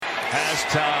Has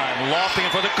time, lofting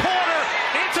it for the corner.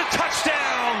 It's a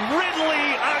touchdown.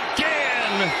 Ridley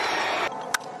again.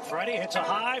 Freddie hits a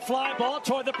high fly ball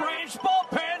toward the Braves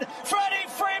bullpen. Freddie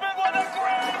Freeman with a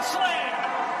grand slam.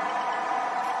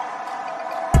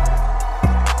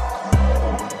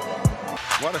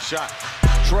 What a shot.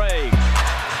 Trey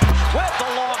with the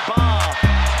long ball.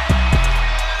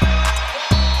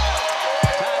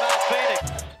 Timeout Phoenix.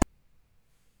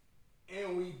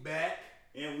 And we back.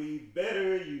 And we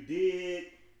better, you did.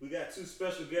 We got two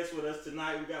special guests with us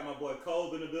tonight. We got my boy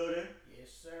Cole in the building. Yes,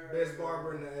 sir. Best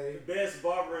barber in the A. The best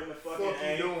barber in the fucking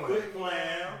A. Doing? Good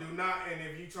plan. Do not, and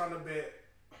if you trying to bet,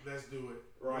 let's do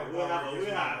it. Right, we'll have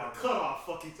a cutoff.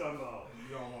 Fuck you talking about.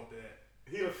 You don't want that.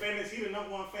 He the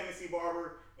number one fantasy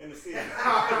barber in the city.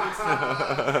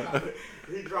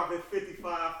 He dropping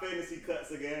 55 fantasy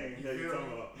cuts a game. You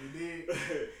talking about? You did.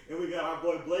 And we got our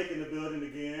boy Blake in the building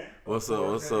again. What's up,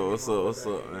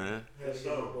 man? For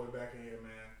sure. Boy back in here,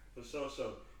 man. For sure.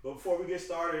 But before we get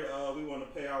started, we want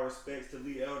to pay our respects to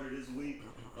Lee Elder this week.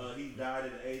 He died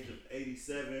at the age of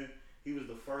 87. He was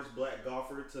the first black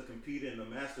golfer to compete in the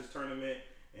Masters tournament,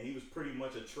 and he was pretty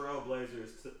much a trailblazer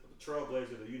to,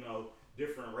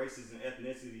 different races and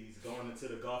ethnicities going into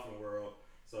the golfing world.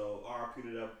 So RIP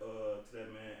to that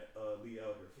man, Lee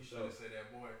Elder. For sure. Say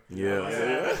that boy. Yeah.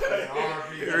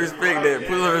 RIP. Respect that.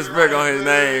 Put some respect on his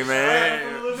name,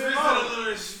 man. Put some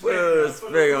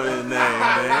respect on his name,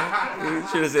 man. You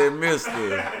should have said Mister.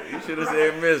 You should have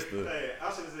said Mister. Hey,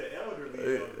 I should have said Elder.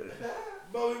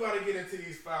 But we about to get into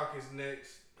these Falcons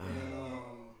next. And,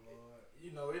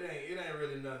 it ain't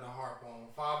really nothing to harp on.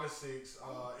 5 and 6,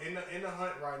 in the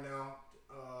hunt right now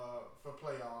for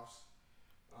playoffs.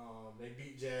 They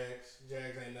beat Jags.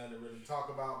 Jags ain't nothing to really talk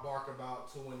about, bark about.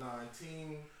 2-9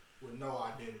 team with no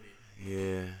identity.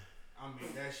 Yeah. I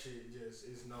mean, that shit just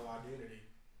is no identity.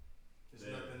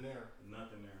 There's nothing there.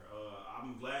 Nothing there.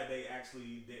 I'm glad they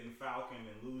actually didn't Falcon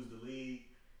and lose the league.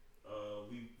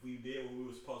 We did what we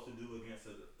were supposed to do against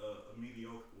a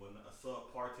mediocre, a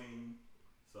subpar team.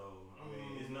 So I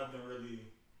mean, it's nothing really.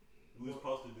 We were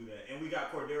supposed to do that, and we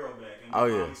got Cordero back, and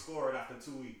we finally scored after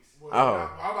 2 weeks. Well,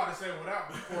 I'm about to say, without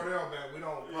Cordero back, we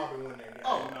don't probably win that game.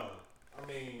 Oh no. I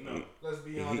mean, let's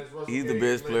be honest. He's the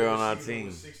best player on our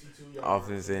team,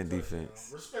 offense and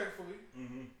defense. Respectfully,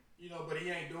 but he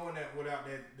ain't doing that without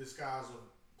that disguise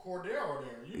of Cordero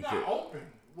there. You're not open.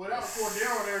 Without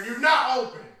Cordero there, you're not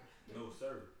open. No,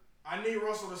 sir. I need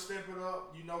Russell to step it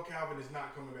up. Calvin is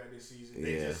not coming back this season.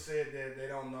 They just said that they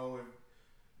don't know if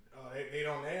they're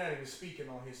not even speaking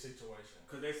on his situation.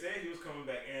 Because they said he was coming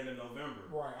back end of November.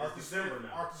 Right. December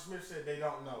now. Arthur Smith said they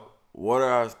don't know. What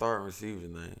are our starting receivers'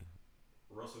 names?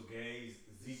 Russell Gage,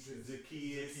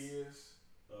 Zacchaeus.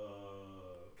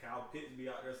 Kyle Pitts be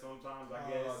out there sometimes, I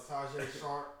guess. Tajay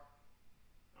Sharp.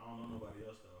 I don't know nobody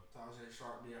else though. Tajay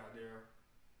Sharp be out there.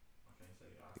 I can't say.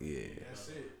 Yeah. That's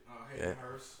it. Hayden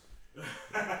Hurst.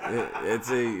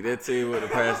 That team with the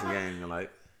passing game,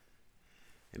 like.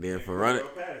 And then for running,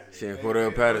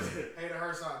 Cordero Patterson. Hayden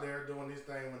Hurst out there doing his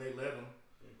thing when they let him.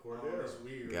 Cordero. That's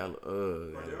weird.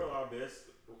 Cordero our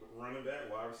best running back,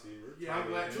 wide receiver. Yeah, I'm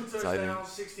glad. 2 touchdowns,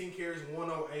 16 carries,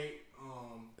 108.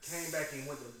 Came back and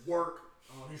went to work.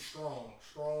 He's strong,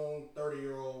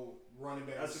 30-year-old running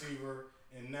back receiver,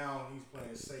 and now he's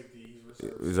playing safety.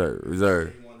 He's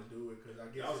reserve. He wanted to do it because I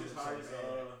guess that was his highest.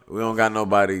 We don't got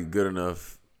nobody good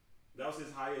enough. That was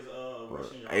his highest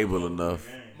rushing yard. Able enough.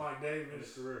 Mike Davis. In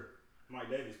his career. Mike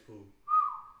Davis pool.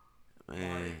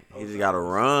 Man, he just gotta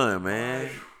run, man.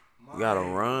 You gotta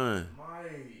run.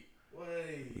 Mike,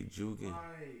 wait. He juking.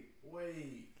 Mike,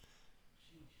 wait.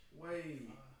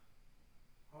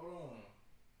 Hold on.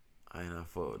 I ain't not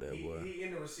fuck with that boy. He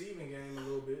in the receiving game a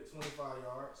little bit, 25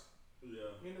 yards.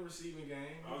 Yeah. In the receiving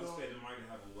game. I was expecting Mike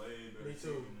to have a way better. Me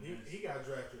too. He got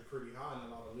drafted pretty high in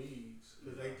a lot of leagues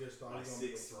because they just thought like he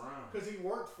was 6th round. Because he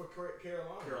worked for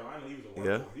Carolina. He was a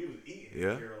workhorse. He was eating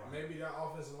Carolina. Maybe that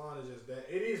offensive line is just bad.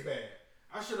 It is bad.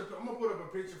 I'm gonna put up a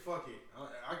picture. Fuck it.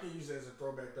 I can use it as a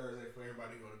throwback Thursday for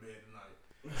everybody to go to bed tonight.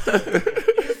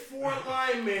 It's 4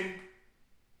 linemen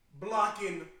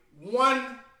blocking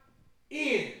 1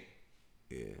 end.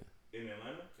 Yeah. In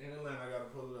Atlanta? In Atlanta, I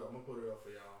gotta pull it up. I'm gonna put it up for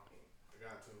y'all. I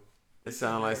got to. It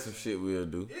sounds like some shit we'll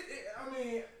do. I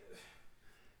mean,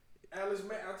 Alice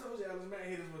Matt. I told you Alice Matt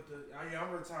hit us with the.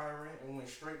 I'm retiring and went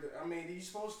straight to. I mean, you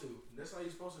supposed to. That's how you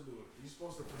supposed to do it. You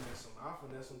supposed to finesse him. I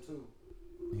finesse him too.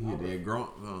 He did grunt,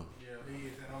 huh? Yeah, he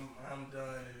is. And I'm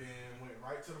done. And then went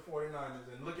right to the 49ers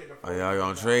and look at the. Oh, y'all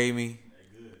gonna trade me?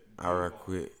 They good. I right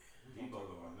quit. We're gonna talk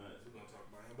about nuts. We're gonna talk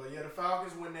about him. But yeah, the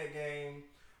Falcons win that game.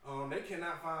 They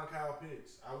cannot find Kyle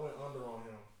Pitts. I went under on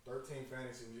him. 13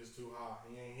 fantasy was just too high.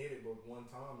 He ain't hit it but one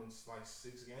time in like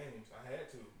 6 games. I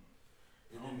had to.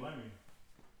 I don't blame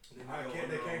you.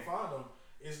 They can't find him.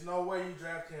 There's no way you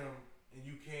draft him and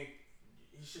you can't.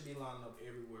 He should be lining up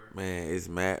everywhere. Man, it's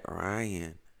Matt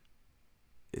Ryan.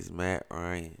 It's Matt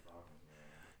Ryan.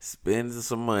 Spend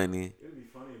some money. It'd be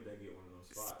funny if they get one of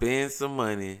those spots. Spend some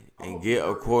money and get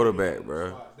a quarterback,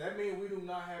 bro. That means we do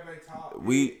not have a top.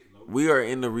 We are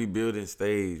in the rebuilding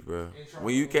stage, bro.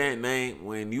 When you can't name,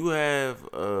 when you have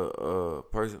a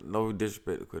person, no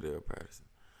disrespect to Cordell Patterson,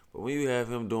 but when you have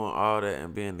him doing all that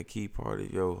and being the key part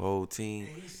of your whole team,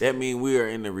 that means we are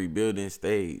in the rebuilding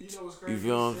stage. You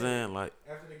feel what I'm saying? Like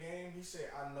after the game, he said,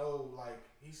 "I know." Like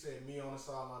he said, "Me on the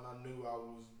sideline, I knew I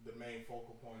was the main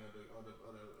focal point of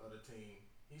the team."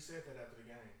 He said that after the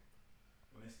game.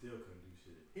 When they still couldn't do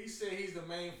shit. He said he's the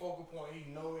main focal point.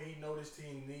 He know this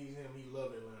team needs him. He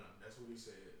love Atlanta. That's what he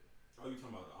said. Oh, you talking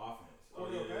about the offense?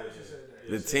 Cordell Patterson said that.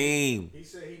 the team, He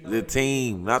said he the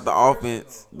team, not the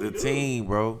offense, the team,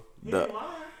 bro.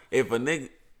 If a nigga,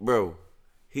 bro,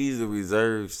 he's a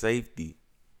reserve safety.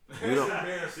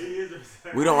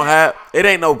 We don't have. It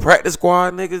ain't no practice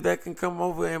squad niggas that can come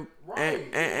over and do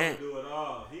it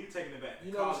all. He taking it back.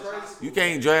 You know what's crazy? You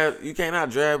can't draft. You cannot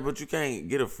draft, but you can't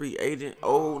get a free agent.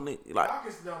 Old nigga, like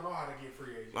Falcons don't know how to get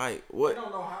free agents. like They what?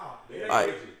 don't know how.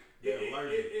 Like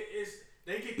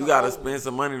They get you the gotta old spend ones.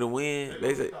 some money to win. They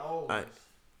They say get the old like ones.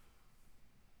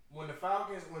 When the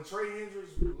Falcons, when Trey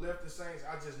Hendricks left the Saints,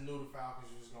 I just knew the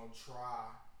Falcons was gonna try.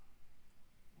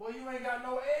 Boy, you ain't got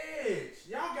no edge.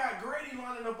 Y'all got Grady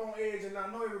lining up on edge, and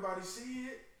I know everybody see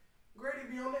it. Grady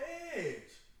be on the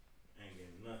edge. Ain't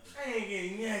getting nothing. Ain't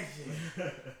getting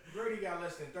nothing. Grady got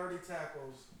less than 30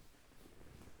 tackles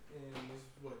in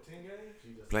what 10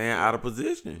 games? playing out of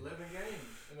position. 11 games.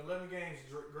 In 11 games,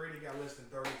 Grady got less than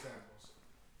 30 tackles.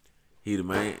 He the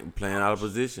man playing out of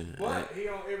position. But he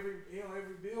on every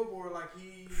billboard like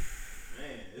he.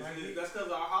 Man, that's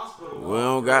because our hospital.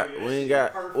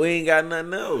 We ain't got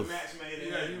nothing else. Match made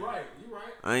it. Yeah, you right.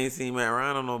 I ain't seen Matt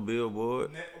Ryan on no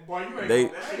billboard. Boy, you ain't They-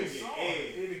 that shit get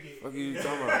edge. What you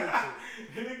talking about?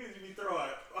 Niggas be throwing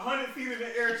 100 feet in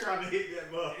the air trying to hit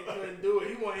that ball. He couldn't do it.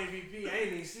 He won MVP. I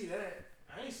ain't even see that.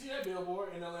 I ain't see that billboard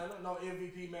in Atlanta. No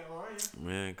MVP Matt Ryan.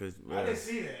 Man, cause I didn't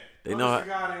see that. They know Honest to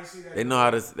God, I ain't see that.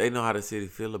 they know how the city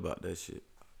feel about that shit.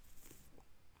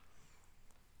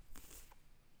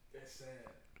 That's sad.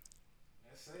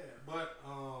 That's sad. But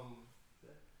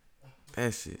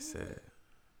That shit sad.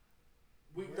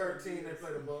 week 13 they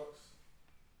play the Bucks.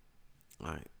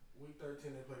 Like Week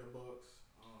 13 they play the Bucks.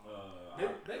 They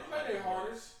play like their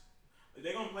hardest.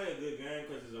 They're gonna play a good game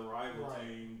because it's a rival Right.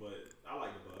 team, but I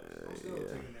like the Bucks. I'm still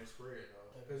taking that spread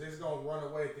though, because it's gonna run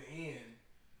away at the end.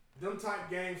 Them type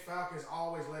games, Falcons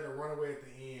always let it run away at the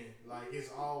end. Like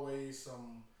it's always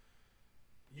some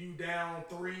you down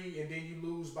 3 and then you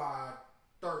lose by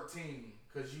 13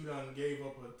 because you done gave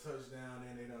up a touchdown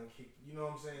and they done kicked. You know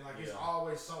what I'm saying? Like it's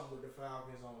always something with the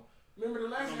Falcons on. Remember the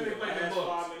last time they played the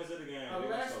Bucks? 5 minutes of the game.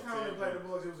 Last time they played the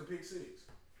Bucks, it was a pick 6.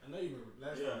 I know you remember.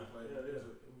 Last time we played,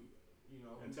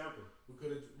 In Tampa. we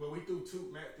could have. Well, we threw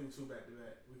 2. Matt threw 2 back to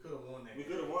back. We could have won that. We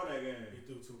could have won that game. He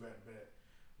threw 2 back to back,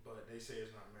 but they say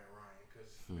it's not Matt Ryan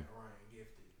because Matt Ryan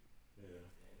gifted. Yeah.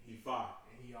 And He fought.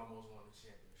 and he almost won the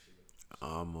championship.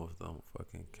 almost don't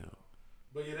fucking count.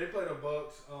 But yeah, they play the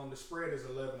Bucks. The spread is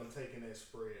 11. I'm taking that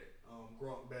spread.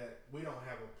 Grunt back. We don't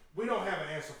have an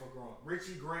answer for Grunt.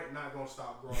 Richie Grant not gonna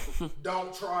stop Grunt.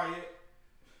 Don't try it.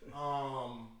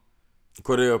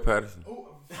 Cordell Patterson.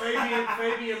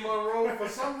 Fabian Monroe. For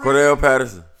some reason, Cordell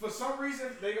Patterson. For some reason,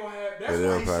 they gonna have. That's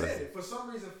Cordell why he Patterson. said it. For some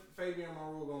reason, Fabian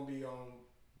Monroe gonna be on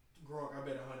Gronk. I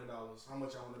bet $100. How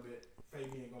much I want to bet?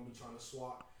 Fabian gonna be trying to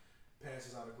swat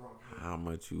passes out of Gronk. How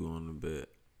much you on the bet?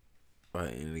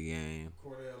 Right in the game.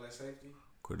 Cordell at safety.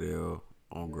 Cordell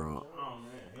on Gronk. Oh,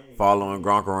 man. Following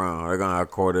Gronk around. They're gonna have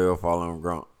Cordell following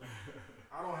Gronk.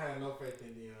 I don't have no faith in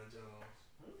Deion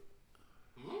Jones.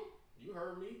 You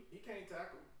heard me. He can't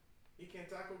tackle. He can't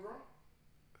tackle Gronk.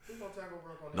 Who's gonna tackle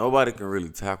Gronk on that? Nobody can really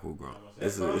tackle Gronk.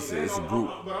 It's a group.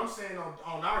 But I'm saying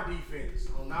on our defense,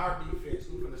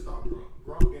 who's gonna stop Gronk?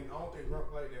 Gronk, and I don't think Gronk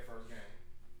played that first game.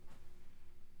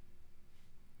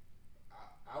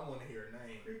 I want to hear a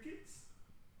name. Crickets?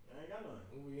 I ain't got none.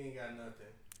 We ain't got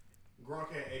nothing.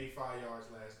 Gronk had 85 yards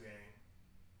last game.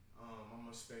 I'm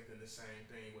expecting the same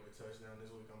thing with a touchdown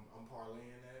this week. I'm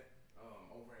parlaying that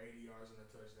over 80 yards and a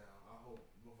touchdown. I hope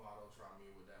Lovato try me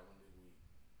with that one this week.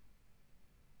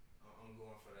 I'm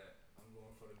going for that. I'm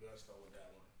going for the gusto with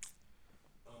that one.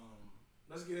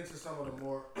 let's get into some of the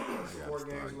more sport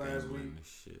games last week.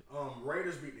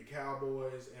 Raiders beat the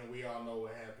Cowboys, and we all know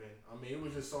what happened. I mean, it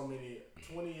was just so many.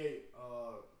 28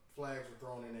 flags were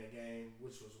thrown in that game,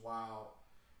 which was wild.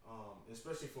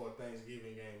 Especially for a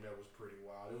Thanksgiving game, that was pretty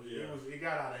wild. It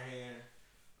got out of hand.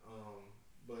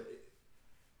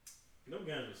 Them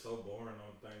games are so boring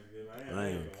on Thanksgiving.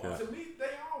 To me, they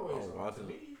always are. To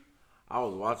me, I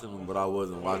was watching them, but I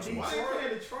wasn't watching them. Why they play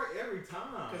Detroit every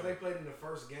time? Because they played in the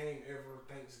first game ever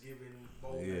Thanksgiving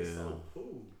Bowl. Yeah. So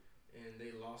cool. And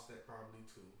they lost that probably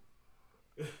too.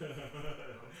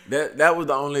 That was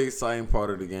the only exciting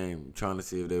part of the game, trying to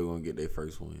see if they were gonna get their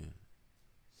first win.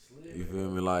 You feel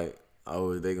me? Like,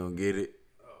 oh, is they gonna get it?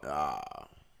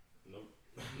 Nope.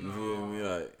 You feel me?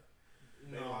 Like,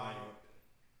 no.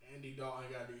 Andy Dalton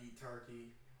got to eat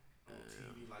turkey on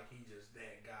TV like he just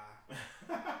that guy.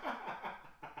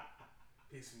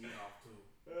 Pissed me off too.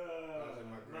 I was in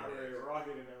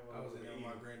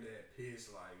my granddad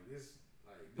pissed like this.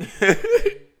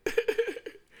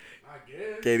 I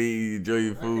guess. Can't even enjoy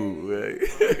your food, right?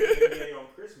 On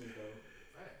Christmas though.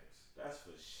 Facts. That's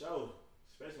for sure.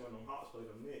 Especially when them Hawks play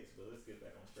the Knicks. But let's get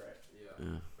back on track.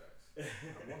 Yeah. Facts.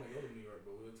 I want to go to New York,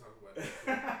 but we'll talk about that.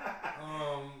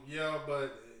 But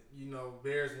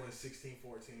Bears won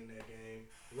 16-14 in that game.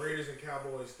 Raiders and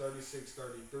Cowboys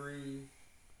 36-33.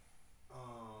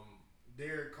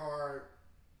 Derek Carr,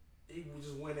 he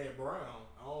just went at Brown.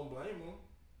 I don't blame him.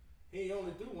 He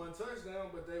only threw one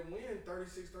touchdown, but they win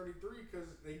 36-33 because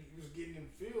they was getting in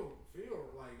field.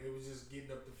 Like, they was just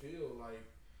getting up the field. Like,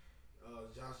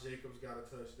 Josh Jacobs got a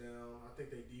touchdown. I think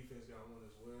their defense got one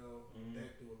as well.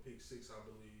 Dak threw a pick six, I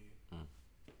believe.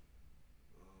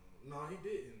 No, he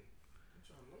didn't.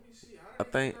 Let me see. I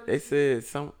think they said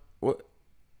what?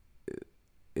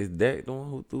 Is Dak the one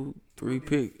who threw three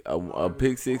picks? A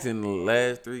pick six in the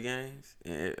last 3 games?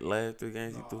 In the last 3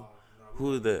 games he threw?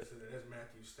 Who is that? That's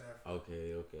Matthew Stafford.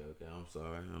 Okay. I'm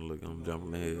sorry. I'm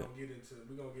jumping ahead. We're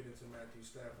going to get into Matthew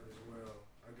Stafford as well.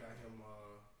 I got him,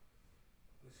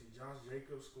 let's see, Josh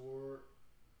Jacobs scored.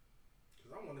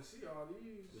 Because I want to see all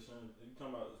these. You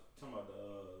talking about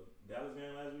the Dallas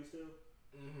game last week still?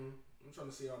 Mm-hmm. I'm trying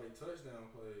to see all their touchdown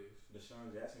plays.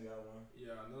 Deshaun Jackson got one.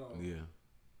 Yeah, I know. Yeah.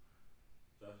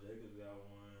 Josh Jacobs got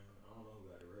one. I don't know who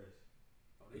got the rest.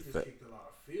 They just kicked a lot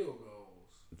of field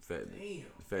goals. The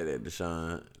fact that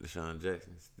Deshaun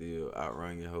Jackson still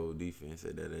outrun your whole defense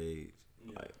at that age,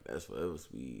 like that's forever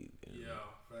speed.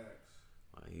 Facts.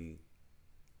 Like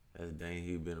that's dang.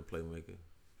 He been a playmaker.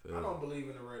 Forever. I don't believe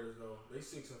in the Raiders though. They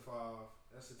 6-5.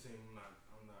 That's a team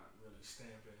I'm not really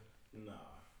stamping.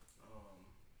 Nah.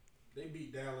 They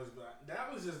beat Dallas, but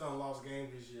Dallas just done lost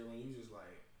games this year. When you just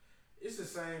like, it's the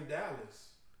same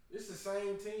Dallas. It's the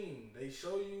same team. They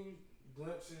show you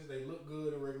glimpses. They look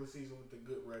good in regular season with a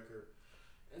good record.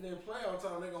 And then playoff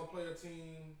time, they're going to play a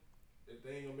team that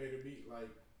they ain't going to be able to beat, like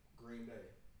Green Bay.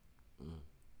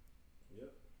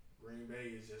 Yep. Green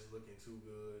Bay is just looking too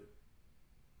good.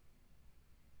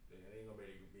 They ain't going to be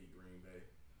able to beat Green Bay.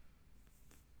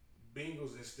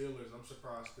 Bengals and Steelers, I'm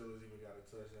surprised Steelers even got a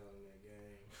touchdown in that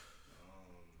game.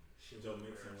 Joe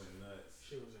Mixon was nuts.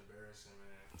 Shit was embarrassing,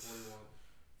 man.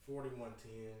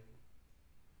 41-10.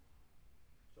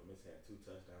 Joe Mixon had 2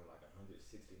 touchdowns, like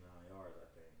 169 yards, I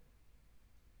think.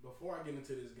 Before I get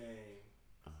into this game,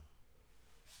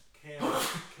 Cam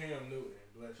Newton,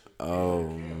 bless you. Oh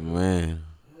man,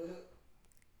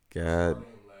 God.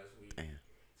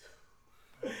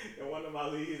 In one of my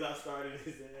leagues, I started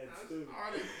his ass too. I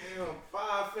started him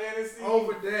 5 fantasy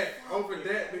over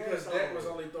that because Dak was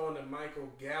only throwing to Michael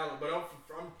Gallup, but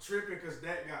I'm tripping because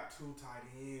Dak got 2 tight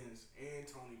ends and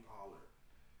Tony Pollard,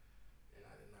 and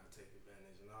I did not take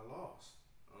advantage, and I lost.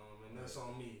 And that's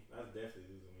on me. That's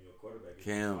definitely losing when your quarterback is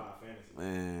Cam, 5 fantasy.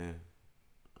 Man.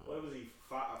 What was he?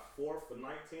 4 for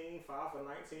 19, 5 for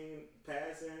 19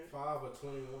 passing, 5 of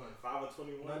 21, 5 of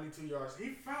 21, 92 yards. He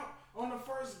found on the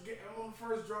first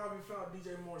drive. He found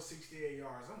DJ Moore 68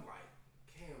 yards. I'm like,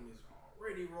 Cam is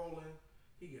already rolling.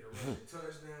 He get a rushing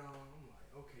touchdown. I'm like,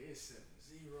 okay, it's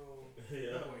 7-0.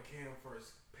 Yeah. Boy, Cam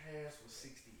first pass was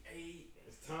 68.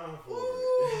 It's time for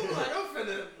it. Like I'm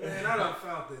finna, man. I done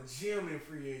found the gym in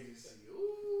free agency.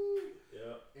 Ooh.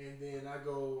 Yeah. And then I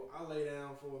lay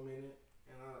down for a minute.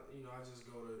 And I just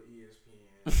go to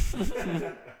ESPN,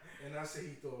 and I say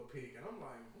he throw a pick, and I'm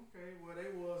like, okay, well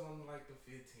they was on like the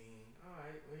 15. All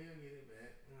right, well he'll get it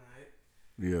back. All right.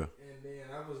 Yeah. And then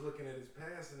I was looking at his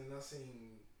passing, and I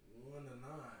seen 1 to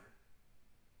 9.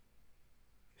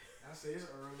 I say it's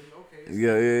early. Okay. It's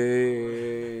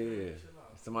Yeah.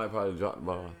 Somebody probably dropped the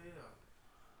ball. Yeah.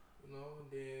 And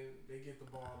then they get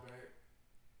the ball back,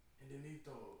 and then he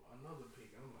throw another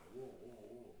pick. I'm like, whoa.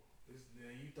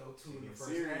 Then you throw 2 in the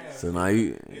first half. So now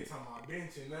you. They talking about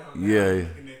benching now. Yeah.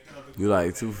 You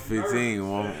like 2 for 15,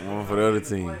 one for the other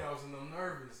team. Playoffs and I'm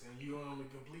nervous, and you only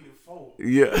completed 4. Yeah.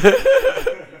 You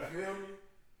feel me?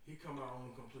 He come out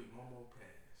only complete one more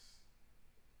pass.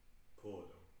 Pulled him.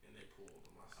 And they pulled him.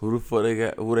 Who the fuck they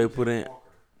got? Who they put in?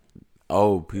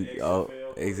 Oh, Pete. Oh,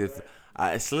 XFL.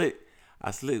 I slick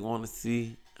want to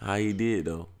see how he did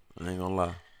though. I ain't gonna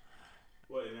lie.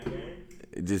 What, in that game?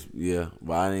 It just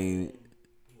but I ain't.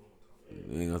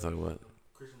 We ain't gonna talk about it.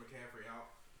 Christian McCaffrey out.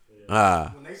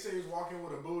 Ah. When they say he was walking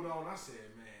with a boot on, I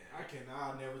said, man,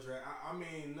 I'll never draft. I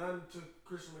mean, nothing to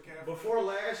Christian McCaffrey. Before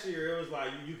last year, it was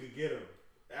like you could get him.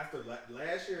 After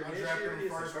last year, I this drafted year, him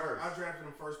he's first. first. I drafted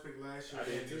him first pick last year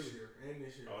and this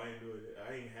year. Oh, I ain't do it.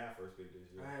 I ain't have first pick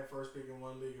this year. I had first pick in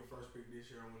one league and first pick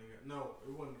this year. No,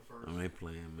 it wasn't the first. I mean, they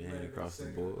playing man across the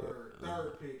Second, board.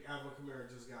 Third pick, Alvin Kamara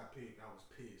just got picked. I was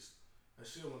pissed. I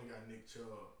should have only got Nick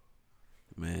Chubb.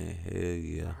 Man, hell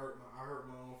yeah. I hurt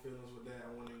my own feelings with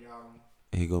that. I went and got him.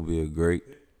 He gonna be a great.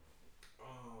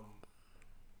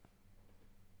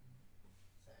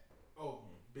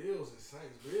 Bills and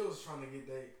Saints. Bills trying to get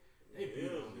they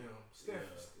beat on them.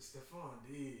 Stephon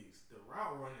Diggs, the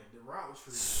route running, the route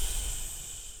tree.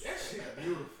 That shit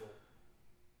beautiful.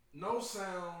 No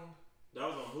sound. That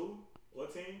was on who?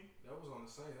 What team? That was on the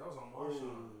Saints. That was on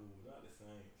Marshawn. Not the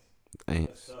Saints.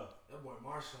 Ain't. That boy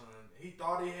Marshawn, he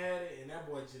thought he had it, and that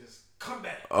boy just come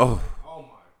back. Oh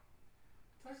My.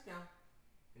 Touchdown.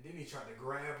 And then he tried to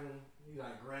grab him. He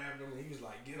grabbed him, and he was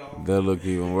like, get off. That look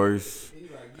even worse. He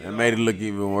like, That made it look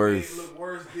even worse. It look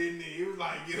worse, didn't it? He was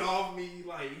like, get off me. He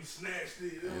snatched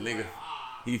it. Nigga,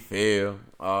 he fell.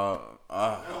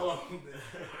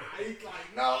 He's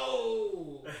like,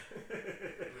 no.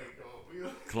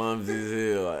 Clumsy as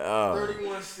hell.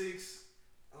 31-6.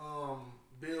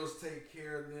 Bills take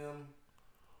care of them.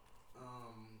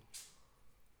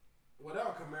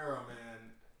 Without Kamara,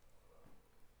 man,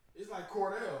 it's like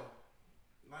Cordell.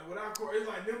 Without Cordell, it's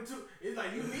like them two. It's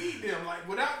like you need them.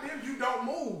 Without them, you don't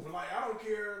move. I don't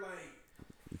care.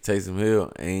 Taysom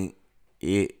Hill ain't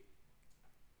it.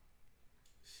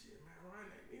 Shit, Matt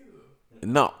Ryan ain't either.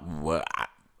 No, well,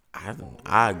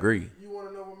 I agree. You want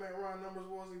to know what Matt Ryan numbers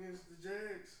was against the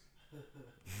Jags?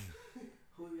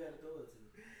 Who you got to throw it to?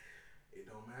 It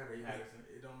don't matter.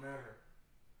 It don't matter.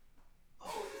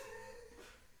 Oh,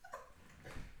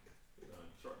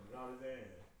 Out his hand.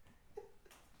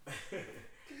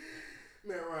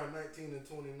 Matt Ryan 19 and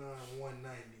 29,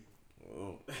 190.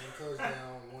 One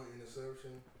touchdown, one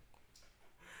interception.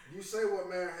 You say what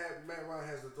Matt Ryan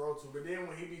has to throw to, but then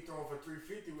when he be throwing for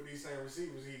 350 with these same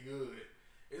receivers, he good.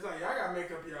 It's like y'all gotta make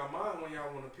up y'all mind when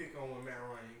y'all want to pick on when Matt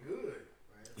Ryan good.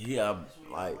 Right? Yeah,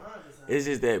 it's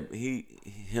just that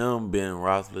him being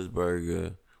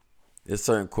Roethlisberger, there's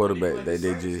certain quarterback that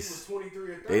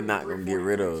they not gonna get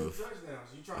rid of.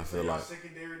 I feel like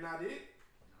secondary not it.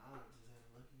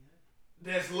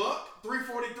 That's luck.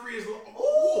 343 is luck. Ooh.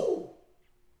 Oh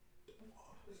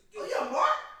yeah,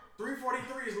 Mark.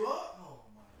 343 is luck. Oh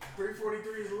my.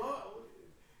 343 is luck.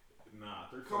 Nah,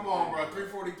 come on, bro.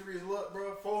 343 is luck,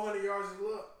 bro. 400 yards is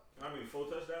luck. I mean, 4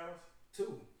 touchdowns.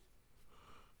 2.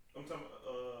 I'm talking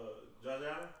Josh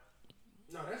Allen.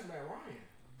 No, that's Matt Ryan.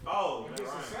 Oh, Matt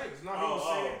Ryan. The Saints. No, he was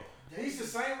saying he's the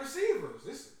same receivers.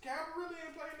 This Calvin really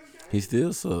ain't playing this game. He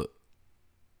still suck.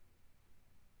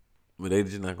 But they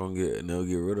just not gonna get. They'll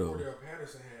get rid of him. Cordell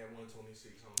Patterson had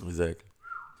 126 on him. Exactly.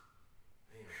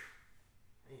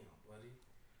 Damn, buddy.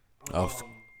 Off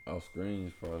screens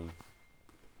probably.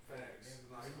 Facts.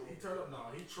 He turned up.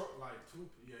 No, he truck like 2.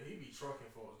 Yeah, he be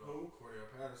trucking folks though. Cordell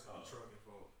Patterson be trucking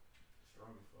folks.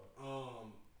 Strong as fuck.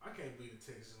 I can't believe the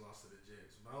Texans lost to the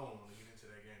Jets, but I don't want to get into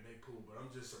that game. They cool, but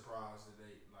I'm just surprised that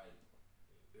they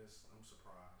I'm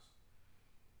surprised.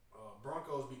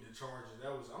 Broncos beat the Chargers.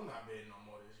 I'm not betting no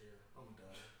more this year. I'm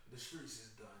done. The streets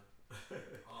is done.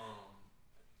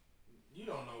 You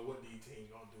don't know what these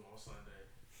teams gonna do on Sunday.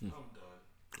 I'm done.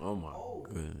 Oh my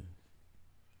goodness.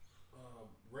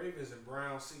 Ravens and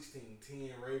Browns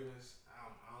 16-10. Ravens.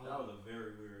 That was a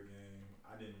very weird game.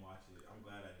 I didn't watch it. I'm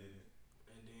glad I didn't.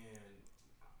 And then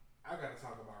I gotta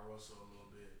talk about Russell a little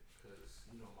bit because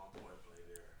my boy played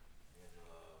there.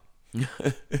 And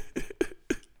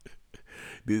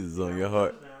this is on your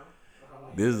heart.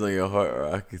 This is on your heart, or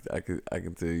I can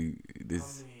tell you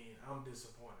this. I mean, I'm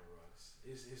disappointed, Russ.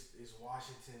 It's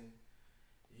Washington.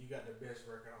 You got the best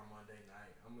record on Monday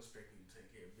night. I'm expecting you to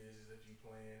take care of business if you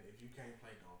playing. If you can't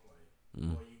play, don't play.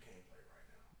 Or you can't play right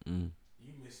now.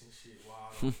 You missing shit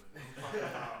wide open.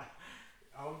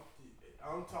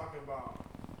 I'm talking about,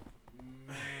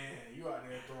 man, you out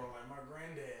there throwing like my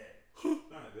granddad.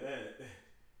 Not bad.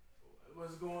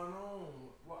 What's going on?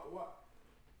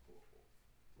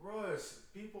 Russ.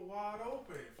 People wide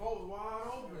open. Folks wide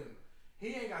open. He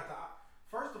ain't got the.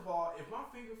 First of all, if my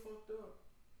finger fucked up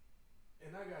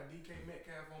and I got DK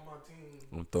Metcalf on my team,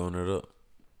 I'm throwing it up.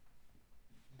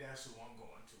 that's who I'm going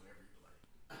to every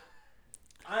play.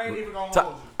 I ain't even gonna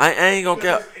hold you. I ain't gonna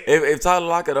care if Tyler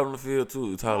Lockett on the field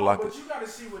too. Tyler Lockett. But you gotta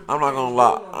see what I'm not DK gonna was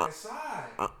lie. doing on that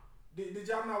side. Did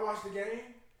y'all not watch the game?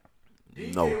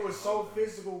 DK No. was so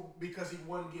physical because he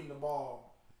wasn't getting the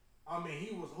ball. I mean,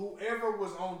 he was whoever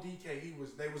was on DK,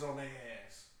 they was on their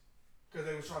ass because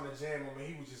they was trying to jam him, and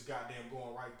he was just goddamn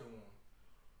going right through him.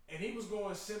 And he was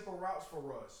going simple routes for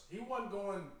Russ. He wasn't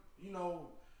going,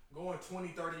 going 20,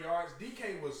 30 yards.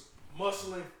 DK was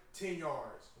muscling 10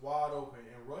 yards wide open,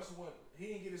 and Russ he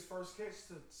didn't get his first catch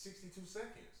to 62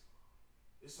 seconds.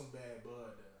 It's some bad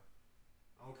blood there.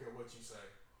 I don't care what you say.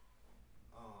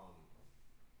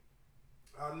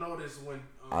 I noticed when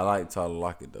I like Tyler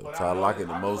Lockett though. but Tyler Lockett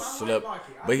the I most like slept,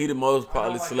 Lockett. but he the most I probably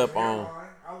don't like slept his on. hairline.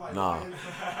 I like Nah,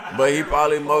 his- but he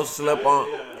probably most slept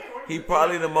on. He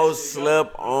probably the most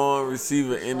slept on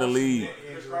receiver in the league.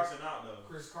 Chris Carson out though.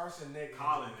 Chris Carson neck.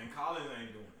 Collins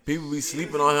ain't doing it. People be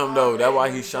sleeping on him though. That's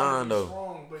why he shine though.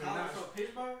 Strong, but he Collins not. from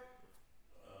Pittsburgh?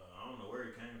 I don't know where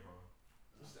he came from.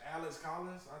 It's Alex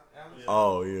Collins. Alex.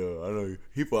 Oh yeah, I know.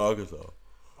 He from Arkansas.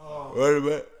 Um, Right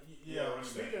back. Yeah, running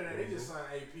speaking back. of that, they just signed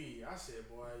AP. I said,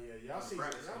 boy, yeah, y'all see, y'all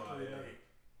Practice squad, 3 and yeah.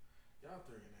 8. Y'all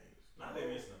 3 and 8. Now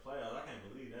they missing the playoffs. I can't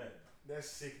believe that. That's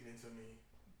sickening to me.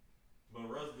 But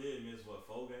Russ did miss 4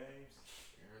 games?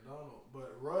 Aaron Donald,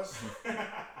 but Russ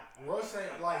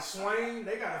ain't like Swain.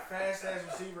 They got a fast ass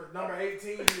receiver, number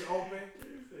 18. He open.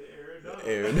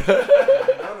 Aaron. None of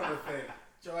the thing.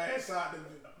 Get your ass out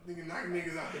the nigga knocking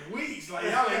niggas out the weeds. Like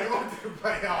y'all ain't going to the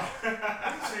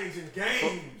playoffs. He changing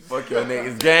games. Fuck your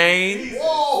niggas game.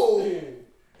 Whoa!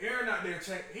 Aaron out there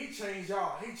he changed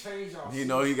y'all. He changed y'all. You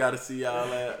know he gotta see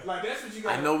y'all at. Like that's what you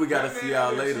got. I know we gotta see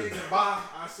y'all later. Bye.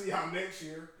 I see y'all next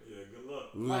year. Yeah, good luck.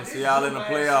 We gonna Like, see this y'all is in the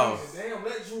last playoffs. season. Damn,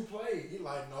 let Drew play. He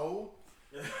like no.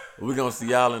 We gonna see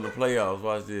y'all in the playoffs.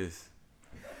 Watch this.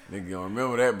 Nigga gonna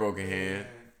remember that broken hand.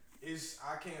 Man,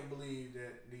 I can't believe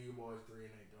that the boys 3 and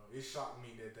 8 though. It shocked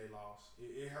me that they lost.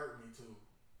 It hurt me too.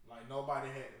 Like nobody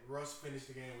had. Russ finished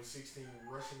the game with 16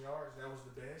 rushing yards. That was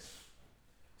the best.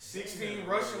 16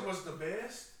 rushing was the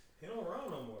best. He don't run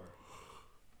no more.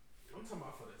 I'm talking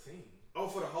about for the team. Oh,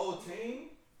 for the whole team?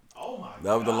 Oh my god.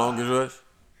 That was the longest rush.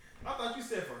 I thought you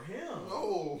said for him.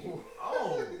 No.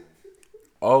 Oh,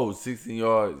 Oh, 16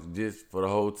 yards just for the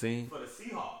whole team. for the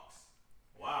Seahawks.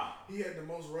 Wow. He had the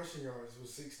most rushing yards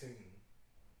with 16.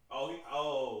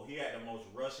 He had the most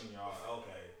rushing yards.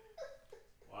 Okay.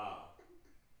 Wow.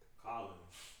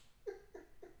 Collins.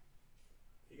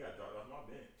 He got dropped off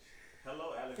my bench.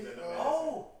 Hello, Alexander Madison.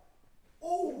 Oh.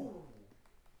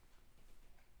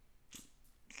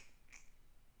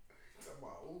 Talking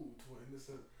about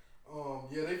twin.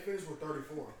 Yeah, they finished with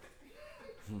 34.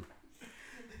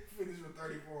 They finished with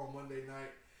 34 on Monday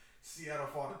night. Seattle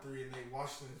fought at 3 and 8.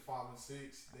 Washington 5 and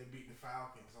 6. They beat the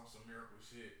Falcons on some miracle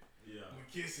shit. Yeah.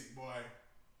 McKissick, boy.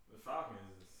 The Falcons.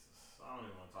 I don't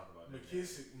even want to talk about that.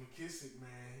 McKissick,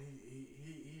 man.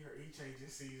 He changing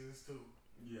seasons too.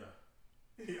 Yeah.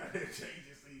 He out there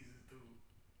changing seasons too.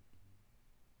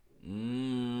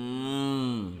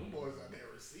 Them boys out there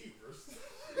receivers.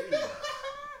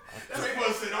 That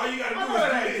boy said, all you gotta do is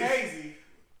do this. Casey.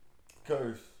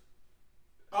 Curse.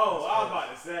 Oh, I was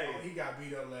about to say. Oh, he got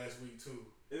beat up last week too.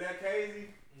 Is that Casey?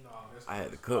 No, that's I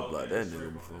had to cup like that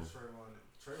nigga before.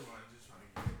 Trayvon just trying to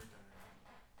get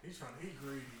everything. He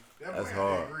greedy. That That's boy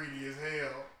hard. greedy as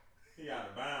hell. He out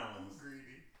of bounds. He's greedy.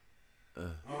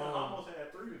 He almost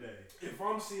had 3 today. If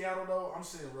I'm Seattle though, I'm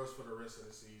sitting Russ for the rest of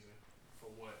the season. For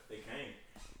what? They can't.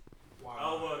 Why?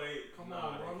 Oh well, they Come nah,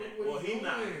 on, bro. they Look can't. what He he's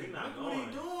not doing.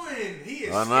 going. Look what he doing. He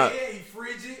is Why scared. not? He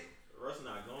frigid. Russ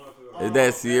not going for. It's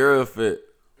that Sierra fit.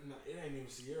 No, it ain't even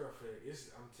Sierra fit.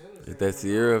 I'm telling you. It's that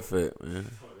Sierra fit, man.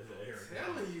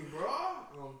 I'm telling you,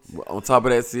 bro. On top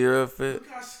of that Sierra fit, Look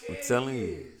how scared I'm telling he you.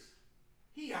 is.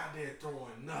 He out there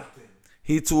throwing nothing.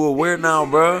 He too aware You now, see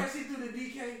the bro. pass he threw to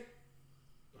DK? I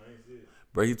ain't see it.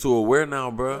 Bro, he too aware now,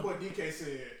 That's bro. what DK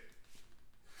said.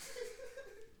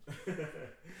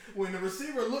 When the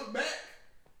receiver looked back,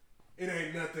 it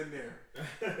ain't nothing there.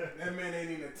 That man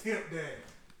ain't even attempt that.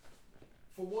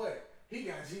 For what? He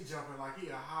got G jumping like he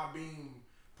a high beam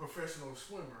professional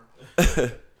swimmer.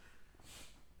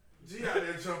 G out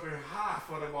there jumping high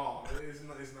for the ball. It's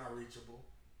not reachable.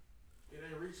 It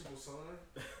ain't reachable, son.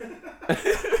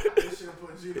 They should have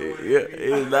put Gino in Yeah, there.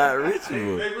 it's not They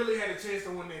reachable. really had a chance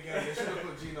to win that game. They should have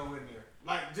put Gino in there.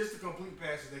 Like, just to complete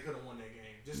passes, they could have won that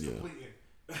game. Just Yeah. completing.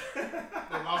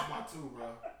 They lost by 2, bro.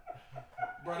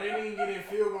 Bro, they didn't get in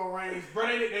field goal range. Bro,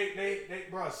 they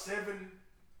bro, 7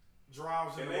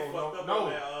 drives in And a they row. fucked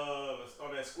up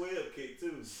on that squib kick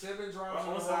too. 7 drives in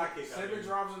a row. Side kick, 7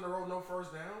 drives in a row, no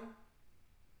first down.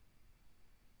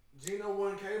 Geno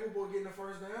wasn't capable of getting the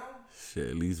first down. Shit,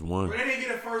 at least one. But they didn't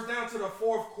get a first down to the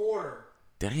 4th quarter.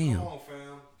 Damn. Come on,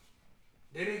 fam.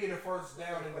 They didn't get a first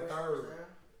down in the 3rd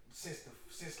since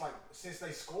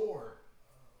they scored.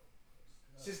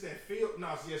 Since they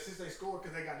scored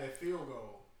because they got that field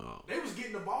goal. Oh. They was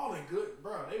getting the ball in good,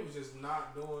 bro. They was just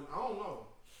not doing. I don't know.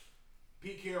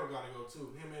 Pete Carroll got to go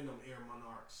too. Him and them Air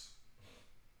Monarchs,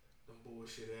 them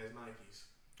bullshit ass Nikes.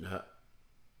 Yeah.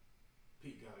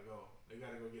 Pete got to go. They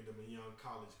got to go get them a young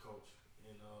college coach,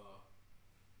 and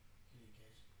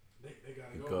they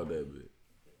got to You go. caught that bit.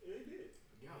 Yeah, he did.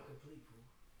 Gallup. Complete, fool.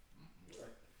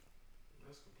 Right.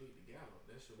 That's complete the Gallup.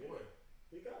 That's your boy.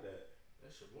 He got that.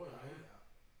 That's your boy, man.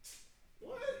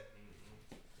 What?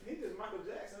 He just Michael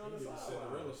Jackson on He the did a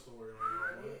sideline. Cinderella story on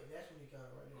Right that, boy. there. That's when he got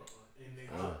it right there. And they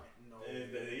no, And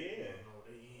they in. No,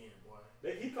 they in, boy.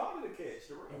 He called it a catch.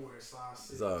 The He ref. wears size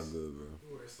 6. It's all good, bro. He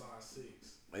wears size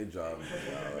 6. They driving.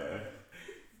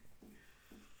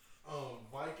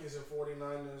 Vikings and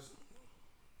 49ers.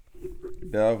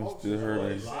 Dalvin still hurt.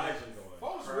 Elijah going.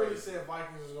 Folks really said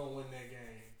Vikings was gonna win that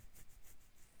game.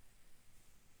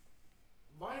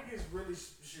 Vikings really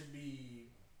should be.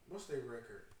 What's their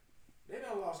record? They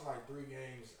done lost like 3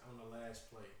 games on the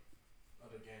last play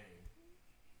of the game.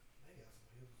 They got some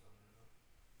hitters on there,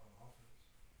 though. On offense.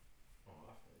 On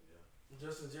offense, yeah.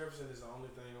 Justin Jefferson is the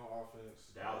only thing on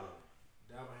offense.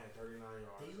 Dalvin had 39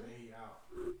 yards Thielen? and he out.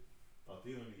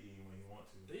 Thielen be eating when he want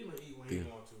to. Thielen eat when he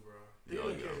Thielen. want to, bro.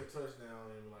 Yo, Thielen yo. catch a touchdown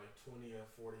in like 20 or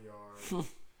 40 yards.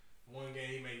 One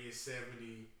game he may get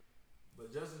 70.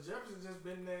 But Justin Jefferson just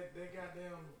been that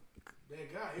goddamn that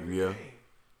guy every Yeah. game.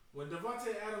 When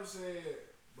Devontae Adams said,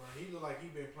 bro, he looked like he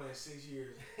been playing 6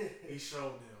 years, he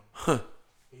showed them.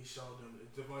 He showed them.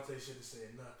 Devontae should have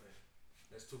said nothing.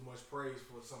 That's too much praise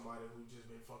for somebody who just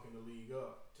been fucking the league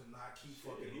up to not keep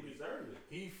fucking He the league. deserved it.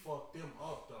 He fucked them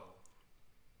up though.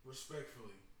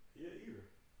 Respectfully. Yeah, either.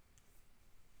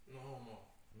 No homo.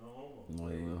 No homo. No,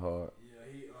 he went hard.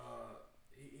 Yeah,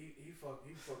 he fucked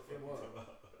them up.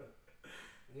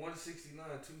 169,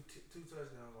 two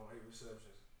touchdowns on 8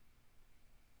 receptions.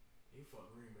 He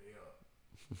fucked Green Bay up.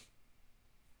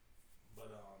 But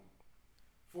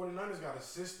 49ers got a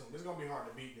system. It's gonna be hard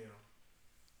to beat them.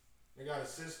 They got a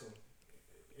system.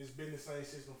 It's been the same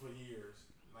system for years.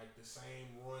 Like the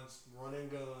same run and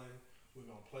gun. We're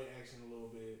gonna play action a little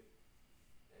bit.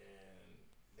 And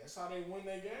that's how they win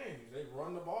their games. They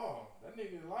run the ball. That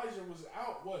nigga Elijah was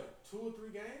out, 2 or 3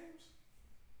 games?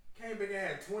 Came back and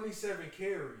had 27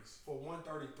 carries for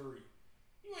 133.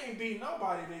 You ain't beat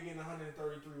nobody that getting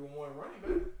 133 with one running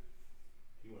back.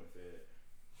 He went fed.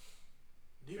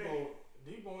 Debo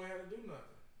ain't had to do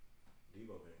nothing.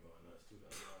 Debo been going nuts too,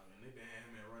 though. And they been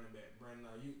having him at running back. Brandon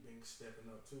Ayuk been stepping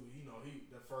up too. You know,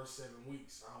 the first 7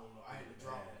 weeks, I don't know. I had to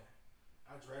drop him.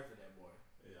 I drafted that boy.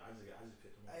 Yeah, I just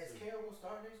picked him up. Hey, is too. Carroll gonna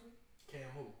start next week? Cam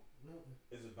who? Newton.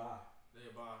 It's a bye. They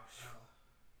buy.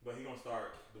 But he gonna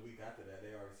start the week after that.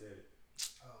 They already said it.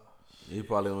 He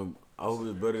probably gonna. I hope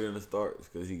it's better than the starts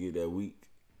because he get that week.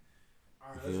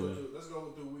 All right, Yeah. let's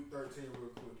go through week 13 real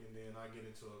quick, and then I get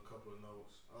into a couple of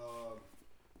notes.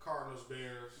 Cardinals,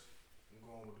 Bears. I'm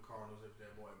going with the Cardinals if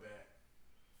that boy back.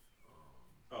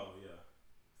 Oh yeah.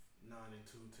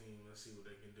 9-2 team. Let's see what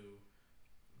they can do.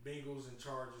 Bengals and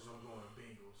Chargers. I'm going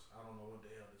Bengals. I don't know what the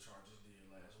hell the Chargers did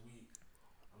last week.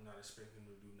 I'm not expecting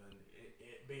them to do nothing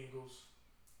at Bengals.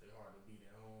 They're hard to beat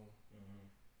at home.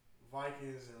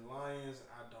 Vikings and Lions.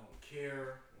 I don't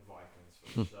care. Vikings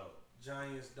for sure.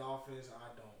 Giants, Dolphins.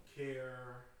 I don't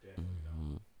care. Definitely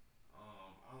don't.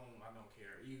 I don't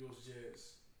care. Eagles,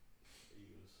 Jets.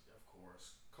 Eagles, Of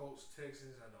course. Colts,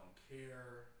 Texans. I don't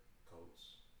care.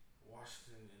 Colts.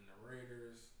 Washington and the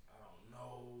Raiders. I don't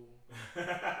know.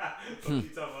 What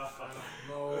you talking about? I don't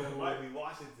know. It might be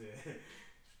Washington.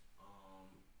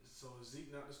 So is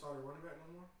Zeke not the starting running back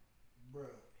no more?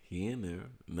 Bruh. He in there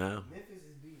now. Memphis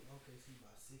is beating OKC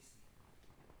by 60.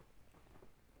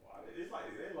 Why? It's like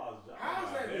they lost John. How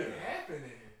is that Right even there.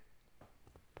 happening?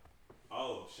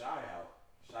 Oh, Shy out.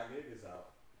 Shy Gig is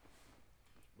out.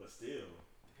 But still,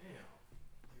 Damn.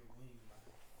 They're winning by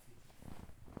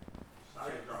 50. Shy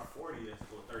Gig dropped 40 to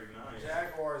 39.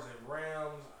 Jaguars and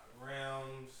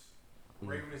Rams,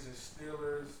 Ravens and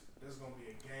Steelers. There's gonna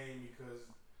be a game because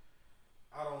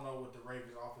I don't know what the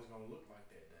Ravens offense is gonna look like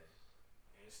that day.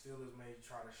 And Steelers may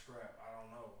try to strap. I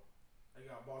don't know. They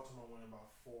got Baltimore winning by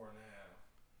 4.5.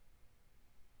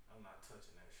 I'm not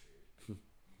touching that shit.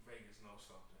 Vegas knows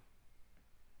something.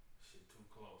 shit too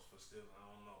close for still. I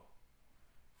don't know.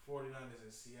 49ers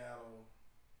in Seattle.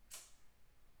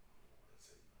 I ain't gonna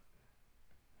say nothing.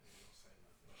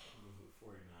 Move with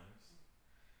 49ers.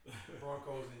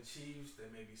 Broncos and Chiefs.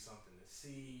 There may be something to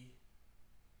see.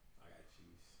 I got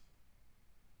Chiefs.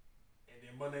 And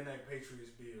then Monday night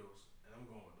Patriots Bills. And I'm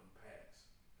going with them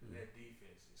Pats. That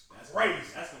defense is That's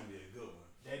crazy. That's gonna be a good one.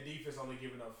 That defense only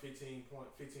giving up 15.8.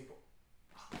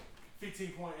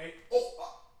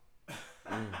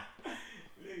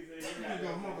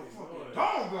 Nigga, motherfucking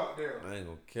dog out there. I ain't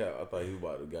gonna cap. I thought he was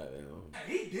about to goddamn.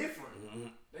 He different.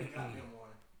 They got him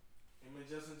one. Him and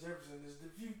Justin Jefferson is the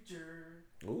future.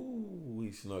 Ooh,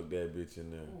 he snuck that bitch in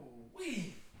there. Ooh,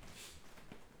 wee.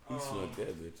 He snuck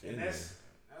that bitch in And there. that's,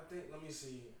 I think, let me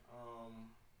see.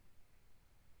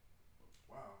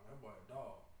 Wow, that boy a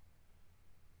dog.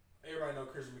 Everybody know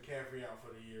Christian McCaffrey out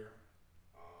for the year.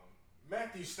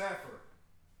 Matthew Stafford.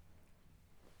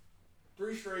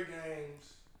 3 straight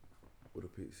games. With a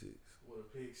pick 6. With a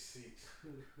pick 6.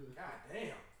 God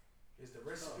damn. Is the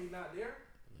recipe not there?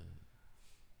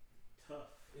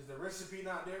 Tough. Is the recipe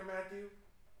not there, Matthew?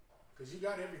 Because you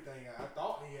got everything. I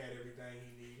thought he had everything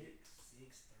he needed.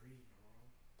 6'3",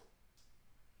 bro.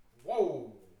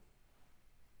 Whoa.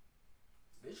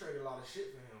 They traded a lot of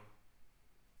shit for him.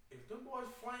 If them boys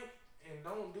flank and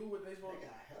don't do what they supposed They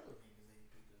to, got hella niggas they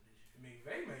picked up this year.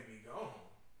 McVay may be gone.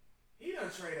 He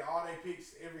done traded all their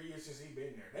picks every year since he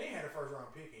been there. They ain't had a first round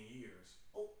pick in years.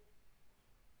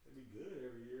 They be good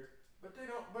every year. But they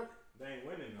don't. But They ain't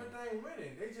winning though. they ain't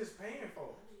winning. They just paying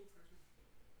for it. How many first round?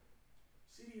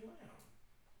 CeeDee Lamb.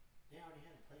 They already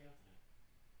had a play after that.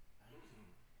 I ain't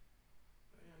seen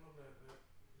They ain't know that. it.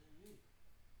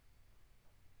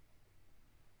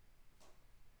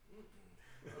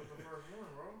 That was the first one,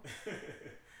 bro.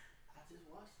 I just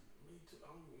watched it. Me too.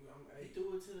 He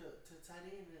threw it to the tight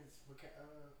end and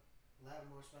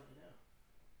Lattimore smacked it out.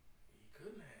 He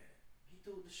couldn't have. He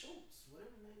threw it to Schultz,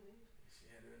 whatever his name is. She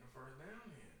had it in the first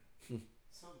down then.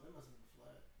 Something, that must have been a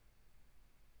flag.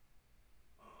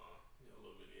 Yeah, a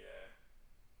little bit, yeah.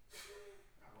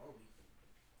 Nairobi.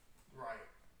 Right.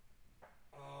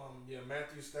 Yeah,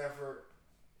 Matthew Stafford.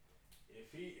 If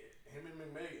him and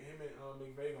McVay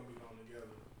gonna be going together.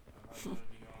 I like them to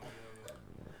be going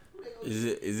together.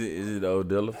 Is it the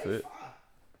Odella fit? Five.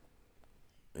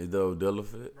 Is the Odella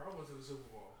fit? Bro, I went to the Super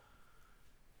Bowl.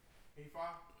 He 5?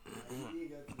 He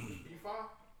got the He 5?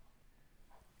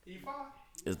 He 5?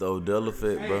 It's the Odella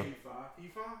fit, bro. He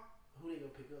 5? Who they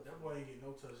gonna pick up? That boy ain't get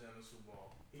no touchdown in the Super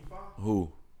Bowl. He 5?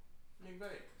 Who?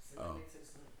 McVay. Send Oh. that nigga to the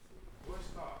Saints. Where's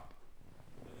Scott?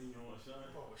 You don't want to shine?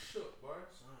 That boy was shook, boy.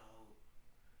 Son old.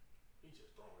 He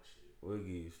just throwing shit. We'll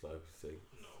give you sloppy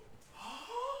seconds. No.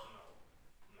 No.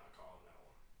 I'm not calling that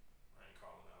one. I ain't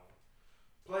calling that one.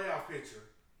 Playoff picture.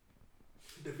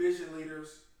 Division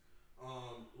leaders,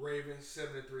 Ravens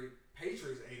 7-3,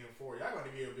 Patriots 8-4. Y'all gonna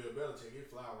give Bill Belichick his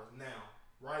flowers now,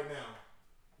 right now.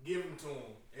 Give them to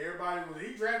him. Everybody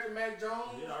he drafted Mac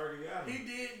Jones. Yeah, I already got him. He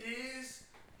did this.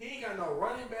 He ain't got no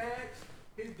running backs.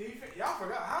 His defense. Y'all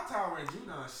forgot Hightower and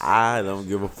Judon. I don't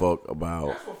give a fuck about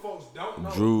That's what folks don't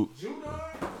know. Drew.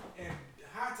 Judon and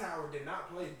Hightower did not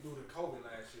play due to COVID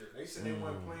last year. They said they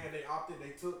weren't playing. They opted.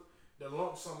 They took the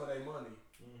lump sum of their money.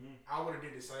 I would have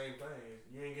did the same thing.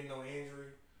 You ain't getting no injury.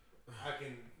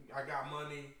 I got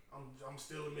money. I'm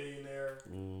still a millionaire.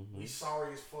 We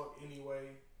sorry as fuck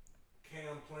anyway.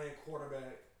 Cam playing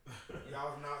quarterback.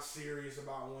 Y'all not serious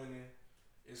about winning.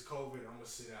 It's COVID. I'm gonna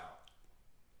sit out.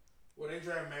 Well, they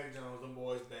draft Mac Jones. Them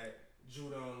boys back.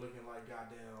 Judon looking like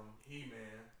goddamn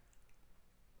He-Man.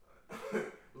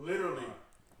 Literally,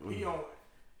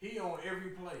 he on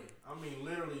every play. I mean,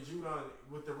 literally, Judon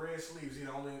with the red sleeves. He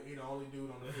the only dude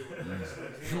on the field with the red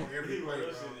sleeves. He on every He play, bro.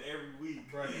 rushing every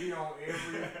week. Bro, he on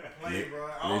every play, bro.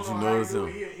 I Let don't you know know how it's he do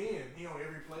him. it. He on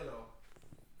every play though.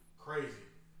 Crazy,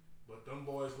 but them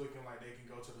boys looking like they can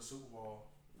go to the Super Bowl.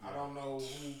 I don't know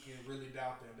who can really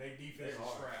doubt them. They defense is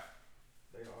scrap.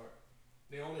 They are.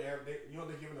 They only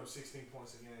giving up 16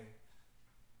 points a game.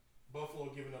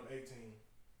 Buffalo giving up 18.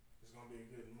 It's gonna be a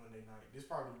good Monday night. This is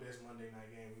probably the best Monday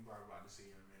night game we probably about to see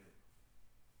in a minute.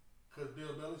 Cause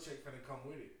Bill Belichick finna come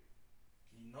with it.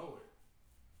 You know it.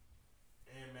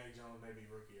 And Mac Jones may be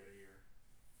rookie of the year.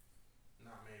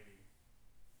 Not maybe.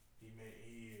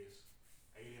 He is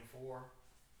 8-4.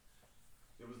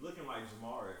 It was looking like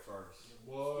Jamar at first. It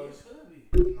was. It could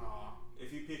be. Nah.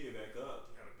 If he pick it back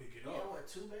up, You gotta pick it He had up. what,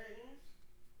 2 bad games?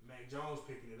 Mac Jones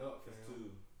picking it up, it's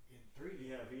fam. 2. In 3.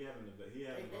 He having the Their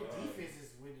defense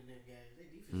is winning them games. Their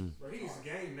defense is But he's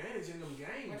game managing them Man,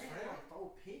 games, they had fam. like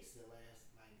 4 picks the last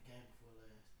game before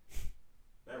last.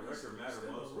 that record matter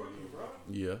Still a most for rookie, you, bro.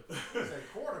 Yeah. He's a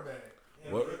quarterback. And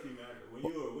What? Rookie matter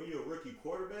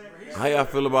How y'all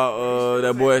feel about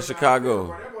that boy at Chicago?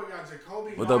 That boy got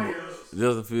Jacoby With Myers.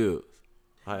 Justin Fields.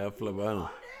 How y'all feel about him?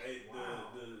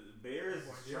 The Bears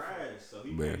is trash, so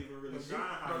he Bear. can't even really shine.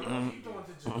 How But he he throwing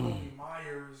to Jacoby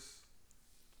Myers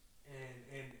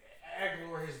and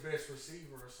Aguilar his best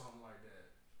receiver or something like that.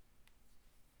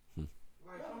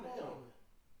 Like, come on.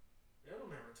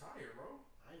 Edelman retired, bro.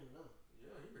 I didn't know.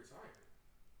 Yeah, he retired.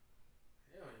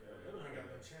 Hell yeah. Edelman got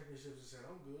no championships and said,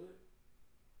 I'm good.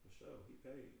 For sure, he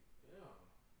paid. Yeah.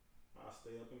 I'll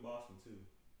stay up in Boston too.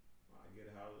 I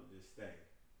get a house, just stay.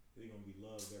 He gonna be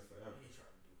loved there forever. He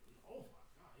tried to do it. Oh my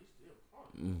God, he's still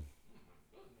calling. Mm. Oh my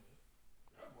goodness.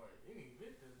 That boy, he ain't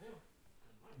fit than him.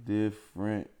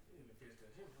 Different. He ain't fit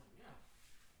than him. Yeah.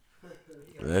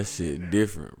 That shit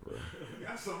different, bro. He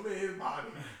got something in his body.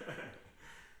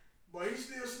 But he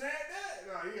still snagged that?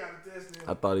 No, he got to test him.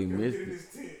 I thought he missed in it. his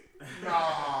tent.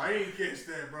 Nah, he ain't catch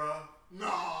that, bro.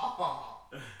 Nah.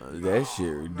 That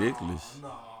shit ridiculous.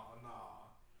 Nah.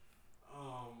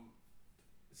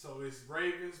 So it's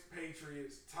Ravens,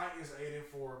 Patriots, Titans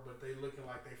 8-4, but they looking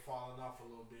like they falling off a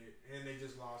little bit, and they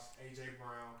just lost AJ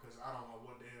Brown because I don't know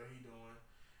what the hell he doing.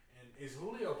 And is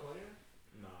Julio playing?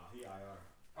 Nah, he IR.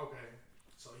 Okay,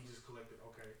 so he just collected.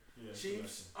 Okay, Yeah,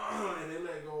 Chiefs, and they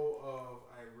let go of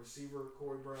a receiver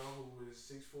Corey Brown who was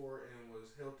 6'4" and was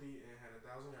healthy and had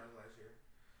 1,000 yards last year.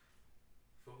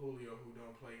 For Julio, who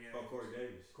don't play games. Oh, Corey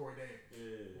Davis.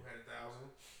 Yeah. Who had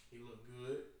 1,000. He looked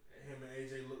good. Him and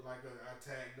AJ looked like I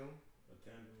tagged them. A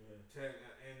tandem, yeah.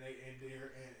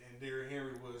 And Derrick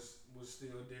Henry was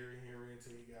still Derrick Henry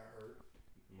until he got hurt.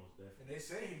 Most definitely. And they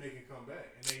saying he making come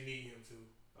back, and they need him to.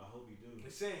 I hope he do. They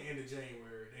saying end of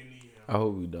January they need him. I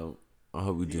hope we don't. I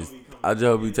hope we He just. gonna be coming I just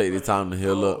hope we back. take this time to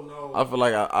heal up. No. I feel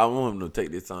like I want him to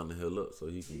take this time to heal up so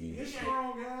he can be. He's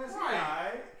strong, guys.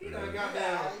 Right. He done got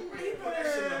down. He put that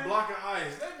shit in a block of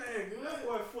ice. That man good. That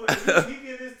boy foot. He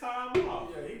get his time off.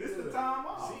 Yeah, he this good. the time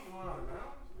off. Zeke won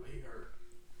now. He hurt.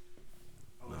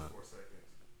 Only 4 seconds.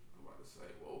 I'm about to say,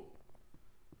 whoa.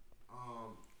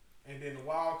 And then the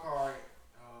wild card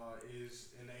is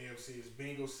in the AFC is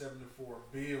Bengals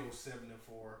 7-4, Bills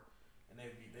 7-4, and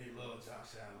they love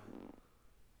Josh Allen.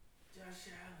 Josh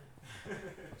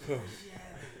Allen.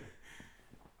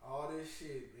 All this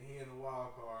shit, and he in the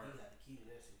wild card. You got to keep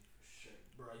that shit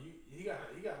for sure. Bro, he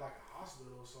got like a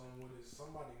hospital or something with his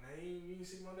somebody name. You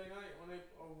see Monday night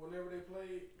whenever they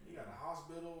played, he got a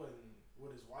hospital and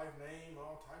with his wife name,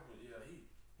 all type of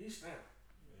he snapped.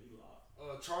 Yeah, he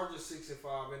lost. Chargers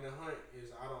 6-5, and the hunt is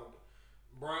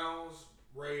Browns,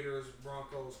 Raiders,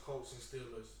 Broncos, Colts, and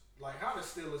Steelers. Like how the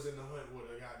Steelers in the hunt with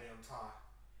a goddamn tie.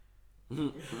 I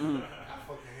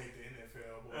fucking hate the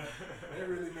NFL, boy. They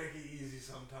really make it easy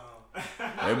sometimes.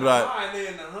 They be like, they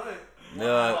in the hunt.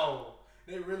 they're like, Wow.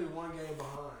 They really one game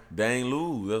behind. they ain't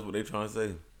lose. That's what they trying to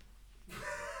say.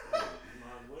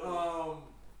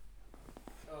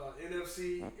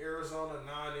 NFC, Arizona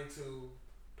 9-2,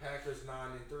 Packers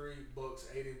 9-3, Bucks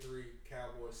 8-3,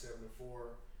 Cowboys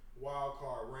 7-4, Wild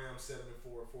Card Rams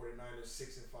 7-4, 49ers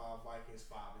 6-5, Vikings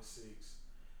 5-6.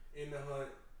 In the hunt,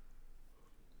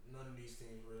 none of these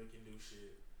teams really can do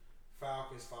shit.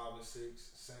 Falcons 5-6,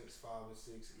 Saints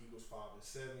 5-6, Eagles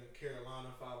 5-7, Carolina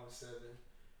 5-7,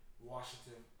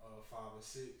 Washington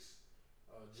 5-6,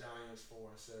 Giants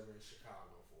 4-7,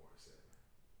 Chicago 4-7.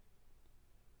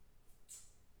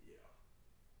 Yeah,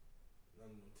 none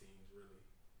of them teams really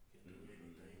can do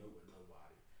anything with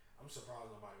nobody. I'm surprised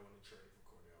nobody wanted to trade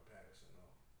for Cordell Patterson though.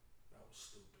 That was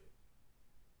stupid.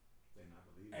 They not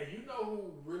believing. Hey, you know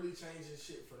who really changing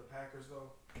shit for the Packers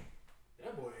though?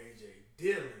 That boy AJ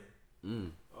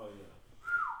Dillon. Oh yeah.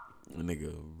 That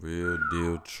nigga real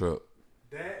deal truck.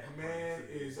 That man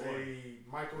is a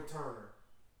Michael Turner.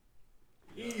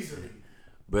 Easily.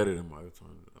 Better than Michael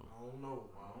Turner though. I don't know.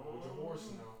 Hold your horse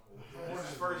now. This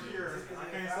is first year. I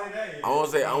can't say that yet. I want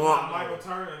to say I want. Not Michael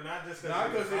Turner, not just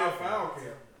Not because he's he's a Falcon.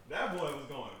 That boy was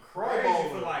going Pro crazy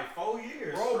Bowler. for like 4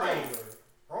 years. Pro straight.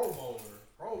 Bowler.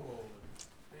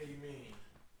 What do you mean?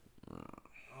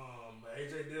 But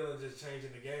AJ Dillon just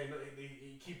changing the game.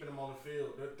 He keeping them on the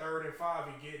field. The 3rd and 5,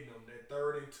 he getting them. That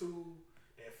 3rd and 2,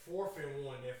 that 4th and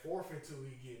 1, that 4th and 2,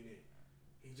 he getting it.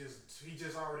 He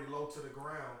just already low to the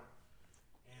ground,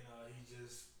 and he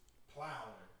just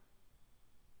plowing.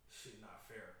 Shit, not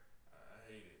fair. I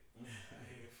hate it. I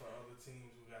hate it for other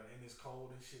teams who got in this cold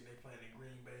and shit. They playing in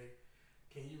Green Bay.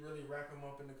 Can you really wrap them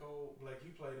up in the cold? Like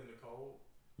you played in the cold.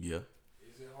 Yeah.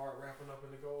 Is it hard wrapping up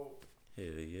in the cold? Hell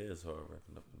yeah, it's hard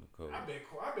wrapping up in the cold. I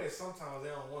bet sometimes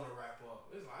they don't want to wrap up.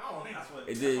 It's like I don't That's know. what.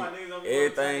 It That's did. why niggas don't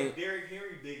Everything- get Derrick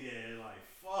Henry digging like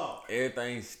fuck.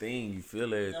 Everything sting. You feel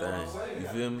everything. That's what I'm saying. You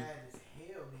feel me? Mad as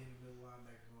hell being a middle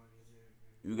linebacker going against Eric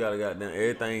Henry. You gotta goddamn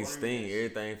everything sting.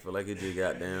 Everything feel like it just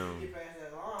got down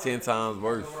 10 times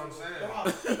worse. That's what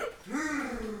I'm saying.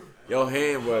 Your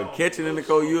hand, bro, catch it in the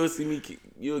cold. You'll see me.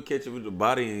 You'll catch it with the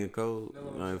body in the cold. That's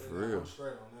what I'm Like saying. for real. I'm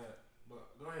straight on that.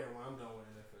 But go ahead, when I'm done with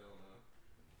NFL now.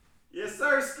 Yes,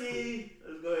 sir, Ski.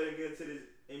 Let's go ahead and get to this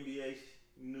NBA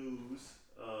news.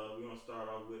 We're gonna start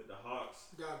off with the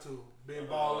Hawks. Got to. Been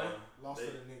balling. Lost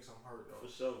to the Knicks. I'm hurt though.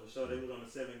 For sure. They was on a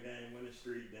 7-game winning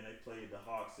streak. Then they played the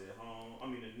Hawks at home. I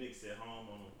mean the Knicks at home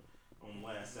on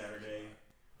last Saturday.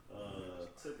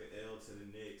 Took an L to the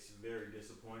Knicks. Very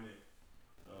disappointed.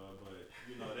 But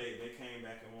you know they came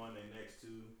back and won their next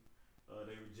two.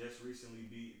 They just recently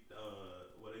beat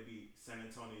they beat San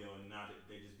Antonio, and now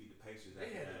they just beat the Pacers. They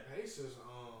had the Pacers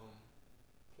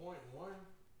 0.115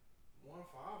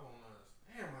 on us.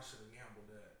 Damn, I should have gambled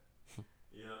that.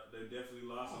 Yeah, they definitely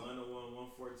lost. Atlanta won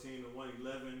 114 to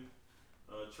 111.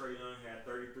 Trae Young had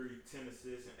 33, 10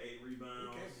 assists, and 8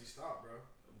 rebounds. He can't be stopped, bro.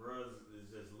 Bruh is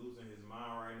just losing his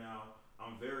mind right now.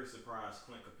 I'm very surprised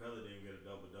Clint Capella didn't get a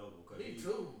double-double. Me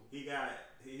too. He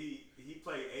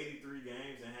played 83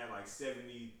 games and had like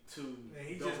 72 Man,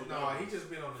 he double-doubles.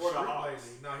 just been on the For the streak Hawks.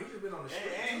 lately. No, he just been on the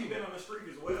streak. And he's been on the streak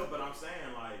as well, but I'm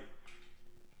saying, like,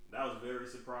 that was very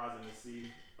surprising to see.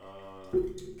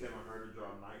 Kevin Huerter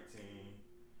dropped 19.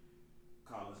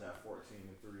 Collins had 14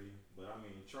 and 3. But, I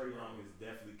mean, Trae Young is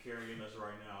definitely carrying us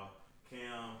right now.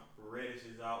 Cam Reddish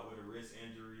is out with a wrist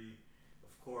injury.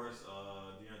 Of course,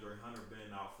 DeAndre Hunter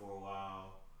been out for a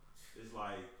while. It's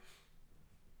like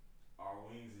our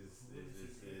wings is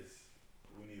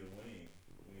we need a wing.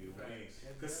 We need a wing.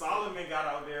 Because Solomon got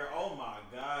out there. Oh my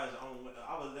gosh!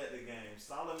 I was at the game.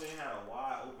 Solomon had a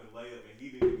wide open layup and he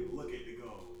didn't even look at the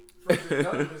goal. Frederick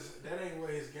Douglass, that ain't where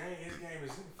his game. His game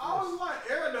is. I was like,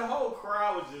 the whole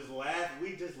crowd was just laughing.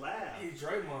 We just laughed. He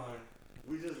Draymond.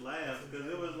 We just laughed because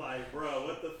it was like, bro,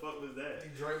 what the fuck was that? He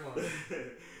Draymond.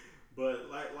 But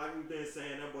like we've been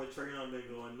saying, that boy Trae Young been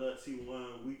going nuts. He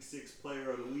won Week 6 Player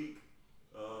of the Week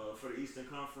for the Eastern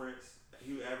Conference.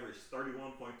 He averaged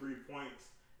 31.3 points,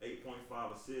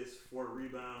 8.5 assists, 4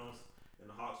 rebounds, and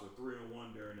the Hawks were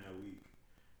 3-1 during that week.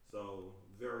 So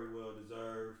very well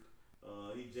deserved.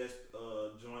 He just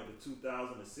joined the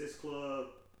 2,000 assist club.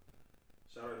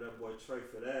 Shout out to that boy Trae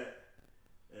for that.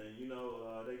 And you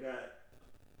know they got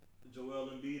Joel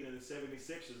Embiid and the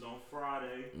 76ers on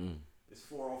Friday. It's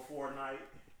 404 night.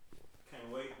 Can't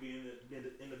wait to be in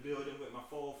the building with my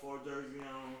 404 jersey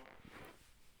on.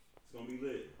 It's gonna be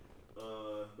lit.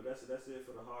 But that's it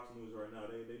for the Hawks news right now.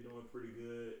 They doing pretty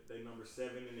good. They number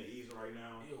 7 in the East right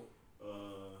now.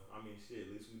 I mean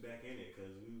shit. At least we back in it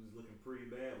because we was looking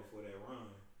pretty bad before that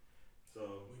run.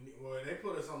 So they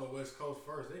put us on the West Coast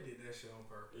first. They did that shit on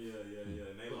purpose. Yeah.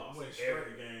 And they lost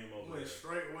every game over Went there.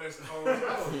 straight West Coast.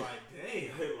 I was like,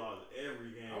 damn. They lost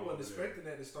every game. I wasn't expecting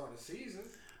that to start the season.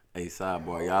 Hey,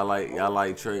 sidebar, y'all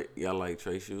like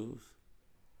Trae shoes?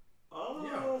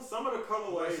 Yeah. Some of the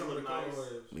colorways look nice.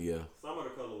 Yeah. Some of the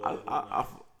colorways look nice.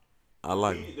 I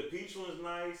like the peach one's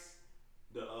nice.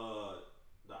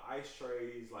 The ice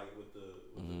trays, like with the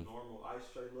normal ice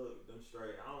tray look, them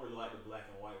straight. I don't really like the black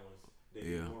and white ones.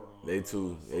 They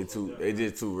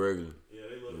just too regular. Yeah,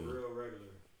 they look real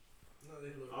regular. No,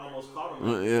 they look I almost caught him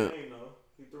in the stand though.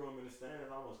 He threw him in the stand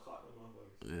and I almost caught them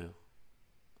motherfuckers. Yeah.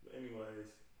 But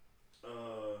anyways,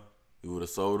 you would have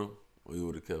sold them or you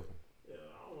would have kept them? Yeah,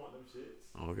 I don't want them shits.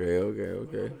 Okay. What I'm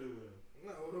gonna do with them?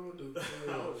 No, what am I do?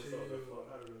 I would have sold the fuck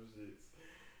out of them shits.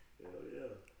 Hell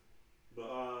yeah.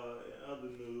 But in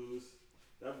other news,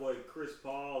 that boy Chris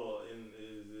Paul is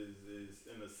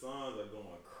and the Suns are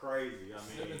going crazy. I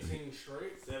mean, 17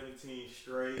 straight. 17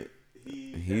 straight.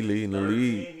 He leading the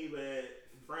league. He led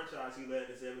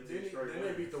the 17 straight. Then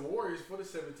they beat the Warriors for the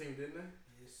 17, didn't they?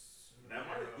 Yes. That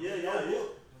might. Yeah.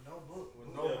 No book.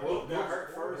 Book got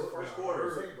hurt first quarter.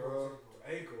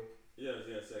 Ankle.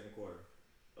 Yeah, second quarter.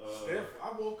 Steph,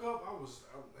 I woke up. I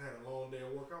had a long day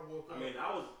at work. I woke up.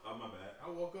 My bad. I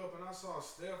woke up and I saw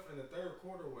Steph in the third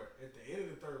quarter. At the end of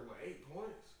the third, 8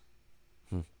 points.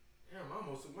 Damn, I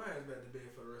almost took my ass back to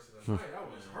bed for the rest of the night. I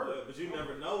was hurt. But you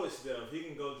never know with Steph. He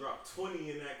can go drop 20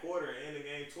 in that quarter and end the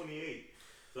game 28.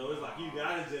 So it's like you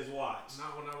gotta just watch.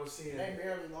 Not when I was seeing. They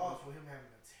barely lost with him having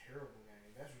a terrible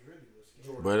game. That's really what's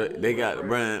scary. But they got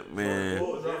Brian, man.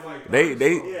 They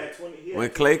when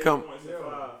Clay come,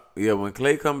 when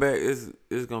Clay come back,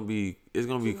 it's gonna be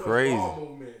crazy.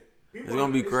 It's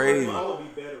gonna be crazy.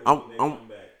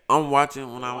 I'm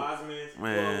watching when Wiseman in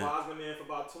for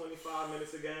about 25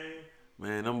 minutes a game.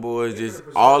 Man, them boys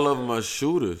all of them are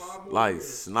shooters, like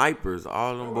snipers.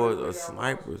 All them boys are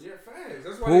snipers.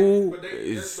 Who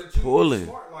is pulling?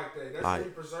 Smart like that. That's Like- when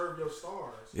you preserve your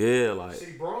stars. Yeah, like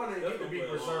See, Braun ain't Steph get to gonna be play a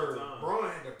long preserved. time. Braun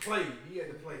had to play. He had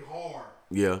to play hard.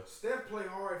 yeah. Steph play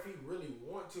hard if he really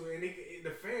want to, and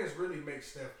the fans really make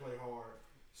Steph play hard.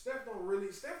 Steph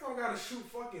don't gotta shoot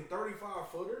fucking 35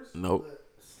 footers. Nope. But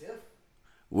Steph,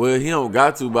 Well, he don't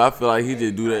got to, but I feel like he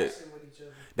just do that. practicing with each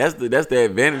other. That's the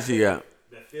advantage he got.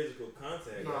 That physical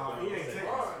contact. Nah, he ain't taking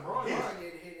Braun, Braun. Braun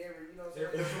did hit every, you know what I'm saying?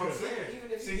 That's what I'm saying.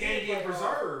 Even if See, he did ain't getting play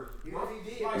hard, preserved. even if he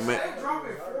did, Like, play Steph hard,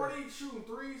 dropping he was 40, shooting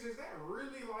threes, is that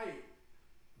really like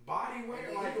body weight?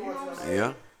 And Like, he you know going what I'm to the- saying?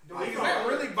 Yeah. Like, is that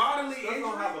really bodily Steph injury?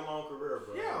 gonna have a long career,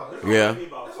 bro. Yeah, that's Yeah. He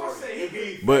about That's what I 40. said. He'll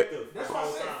be But- effective That's the what I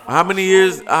whole said. time. How many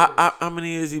years? How many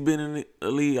years he been in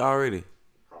the league already?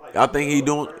 Probably Y'all think he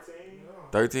 12, doing 13?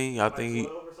 13? Y'all Like think he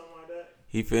 12 or something like that?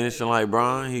 he finishing like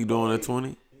Bron? He doing a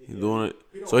 20? He doing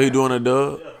it. So he doing a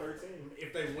dub? Yeah, 13.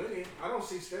 If they winning, I don't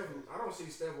see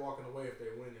Steph walking away if they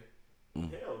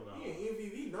winning. Hell no. He ain't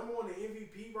MVP, number one in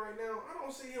MVP right now. I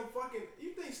don't see him fucking.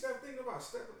 You think Steph thinking about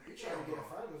stepping? He trying to get a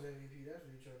Finals MVP. That's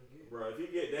what he trying to get. Bro, if he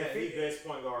get that, he best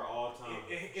point guard all time.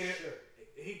 Sure.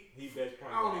 He best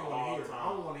point I don't guard even want all to hear. I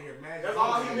don't time. want to hear Magic. That's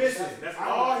all he missing. That's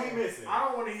all he missing. I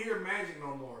don't want to hear Magic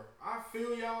no more. I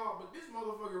feel y'all, but this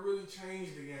motherfucker really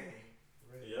changed the game.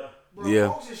 Yeah. Bro, Yeah.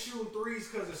 folks is shooting threes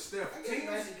because of Steph. I guess Teams-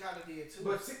 Magic kind of did too.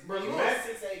 But see- but he look, was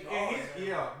 6'8" and guard. his-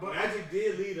 yeah, but Magic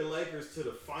did lead the Lakers to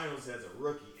the finals as a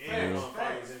rookie and won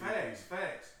finals MVP.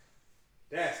 facts.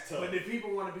 That's tough. But did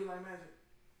people want to be like Magic?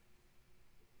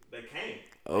 They can't.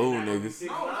 Oh, They're not gonna be niggas.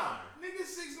 6'9". Niggas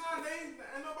 6'9", they ain't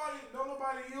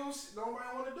nobody else, nobody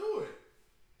want to do it.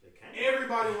 They can't.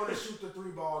 Everybody want to shoot the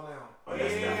three ball now. Oh,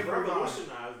 that's Everybody.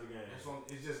 revolutionized the game.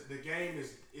 It's just the game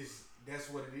is that's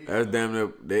what it is. That's damn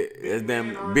near. That's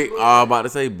damn man big. are I was about to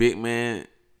say big man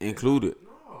included.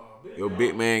 No, Your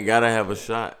big man gotta have a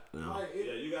shot. now. Like,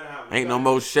 Yeah, you gotta have. Ain't you no gotta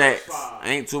more have first Shaqs. five.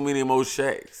 Ain't too many more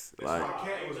Shaqs. That's Like, why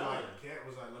Cat ain't was done. like,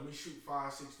 let me shoot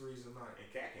 5-6 threes a night.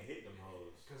 And Cat can hit them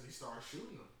hoes. Because he started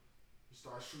shooting them. He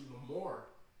started shooting them more.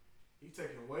 He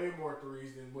taking way more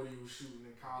threes than what he was shooting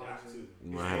in college. Got and to. his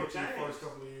You might have- first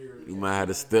couple of years. you might have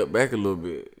to step back a little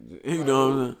bit. You know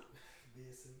what I'm saying?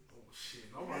 Oh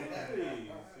shit, nobody. Hey,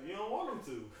 you don't want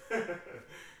them to. Goddamn,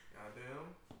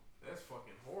 that's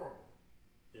fucking horrible.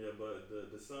 Yeah, but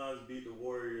the Suns beat the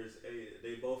Warriors.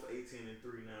 They both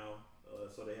 18-3 now.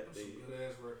 So they That's a good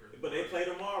ass record. but they play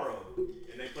tomorrow,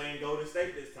 and they playing Golden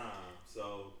State this time.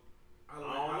 So I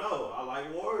don't know. I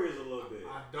like Warriors a little bit.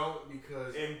 I don't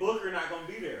because And Booker not gonna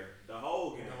be there the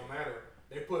whole it game. don't matter.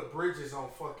 They put Bridges on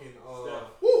fucking. Steph.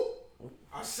 Woo!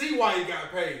 I see why he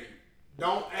got paid.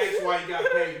 Don't ask why he got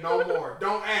paid no more.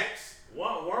 Don't ask.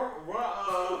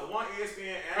 One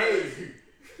ESPN analyst.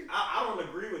 I don't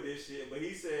agree with this shit, but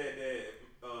he said that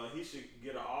he should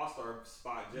get an All-Star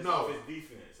spot just No. off his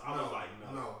defense. I was like,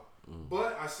 no.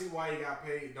 But I see why he got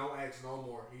paid. Don't ask no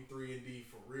more. He 3-and-D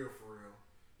for real, for real.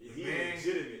 He man-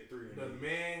 legitimate 3. The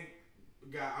man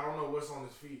got. I don't know what's on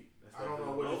his feet. That's I don't that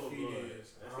know what his Villanova feet blood. is.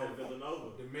 That's I that don't- Villanova.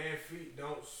 The man feet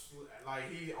don't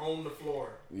like he on the floor.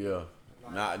 Yeah.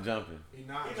 Like, Not jumping. He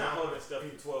not. He's not jumping. holding stuff to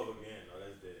 12 again. No,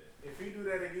 that's dead. If he do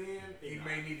that again, he not.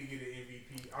 may need to get an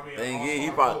MVP. I mean, Thing an is, he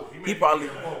all-star probably- vote. he may need to probably-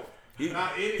 get a vote. he-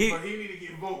 Not in it, he- but he need to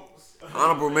get votes.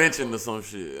 Honorable mention or some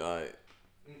shit. Like,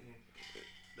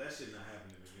 That shit not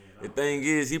happening again. the thing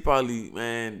is, he probably,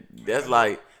 man, that's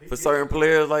like, for certain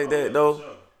players like that, though.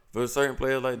 For certain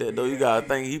players like that, though, you gotta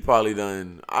think he probably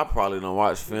done. I probably don't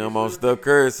watch film on Steph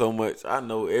Curry so much. I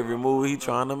know every move he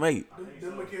trying to make.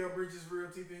 Them Mikal Bridges real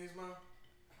teeth in his mouth.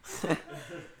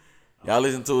 Y'all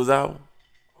listen to his album?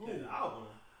 His album.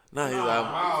 Nah, his Nah,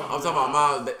 album. Miles. I'm talking about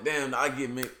Miles. Damn, I get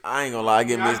mixed. I ain't gonna lie, I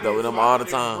get mixed up with them all the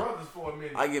time.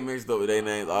 I get mixed up with their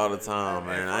names all the time,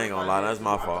 man. I ain't gonna lie, that's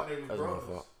my fault. That's my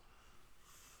fault.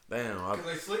 Damn, Because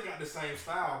they slick got the same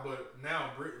style, but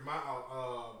now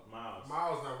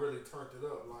Miles not really turned it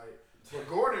up. Like, but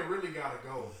Gordon really gotta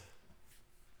go.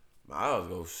 Miles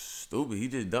go stupid. He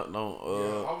just dunked Yeah, I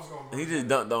on. was gonna. He Bring just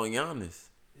that up. dunked on Giannis.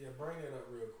 Yeah, bring that up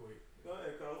real quick. Go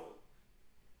ahead, Cole.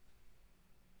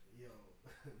 Yo,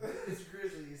 Memphis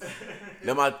Grizzlies.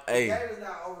 Them my The hey. game is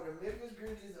not over. The Memphis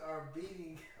Grizzlies are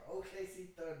beating OKC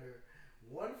Thunder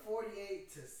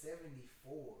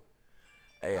 148-74.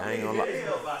 Hey, I ain't gonna They lie.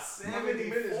 up by How many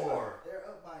minutes 74. They're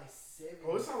up by 7.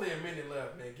 Oh, it's only a minute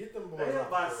left, man. Get them boys. They up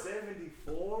out by there.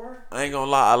 74. I ain't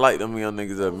gonna lie. I like them young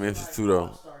niggas at Memphis too, though.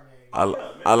 All-Star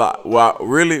game. I like. Well,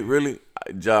 really,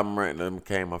 Ja Morant them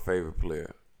became my favorite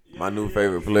player. My new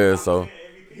favorite player. So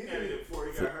MVP candidate before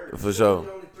he got hurt. for sure,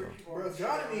 Only 3 people Bro, on the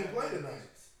Ja team didn't even are play tonight.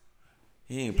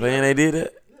 he ain't playing. They did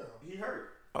that. Yeah. He hurt.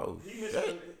 Oh He shit.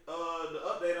 missing. The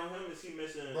update on him is he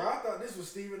missing. Bro, I thought this was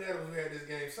Steven Adams who had this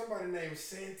game. Somebody named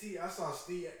Santi. I saw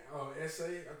Steve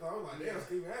essay. I thought I was like, damn,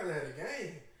 Steven Adams had a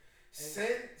game.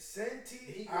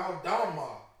 Santi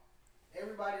Aldama.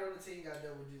 Everybody on the team got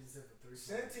double digits except for 3.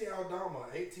 Santi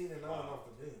Aldama, 18 and 9 off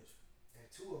the bench. And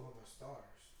 2 of them are starters.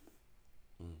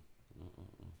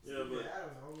 Yeah, but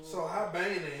so how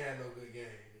Bain ain't had no good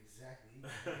game? Exactly. He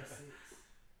got 6.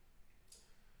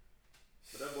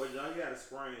 But that boy John, he had a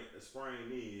sprained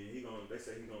knee, and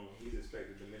he's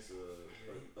expected to miss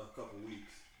a couple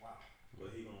weeks. Wow.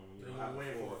 But he gonna They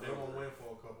won't win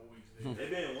for a couple weeks.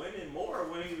 They've been winning more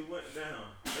when he went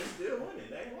down. They still winning.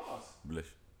 They ain't lost. Bless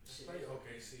you. Play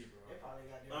OKC, bro. They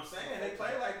probably got I'm saying they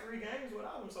played like 3 games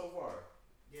without him so far.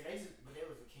 Yeah, but they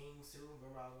was the Kings too.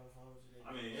 Remember I was on the phone with you?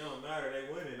 I mean, it don't matter. They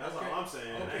winning. That's Okay. all I'm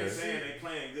saying. I ain't saying they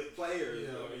playing good players,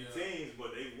 Yeah. teams,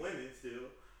 but they winning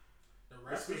still. The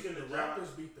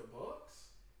Raptors beat the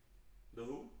Bucks. The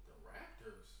who? The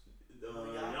Raptors.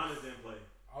 Giannis didn't play.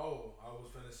 Oh, I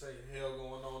was finna say hell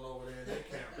going on over there in their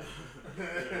camp.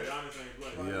 Giannis ain't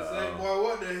playing. Say, boy,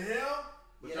 what the hell?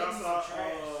 But y'all saw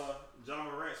John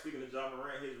Morant. Speaking of John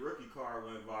Morant, his rookie card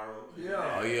went viral.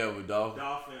 Yeah. Oh yeah, with Dolphin.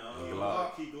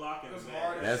 Key Glock and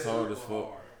That's hard as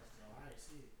fuck. I didn't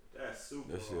see it. That's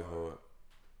super That shit hard.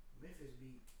 Memphis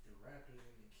beat the Raptors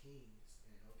and the Kings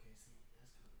and OKC.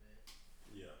 That's kind of bad.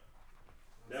 Yeah.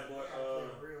 That boy. Play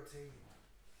a real team.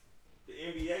 The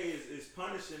NBA is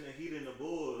punishing the Heat and the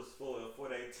Bulls for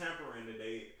their tampering that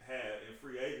they had in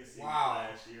free agency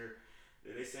last year.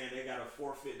 They saying they got to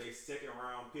forfeit their second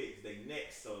round picks. They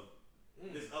next, so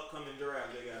this upcoming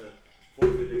draft they got to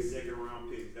forfeit their second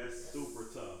round picks. That's super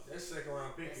tough. That second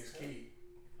round pick is key.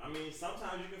 I mean,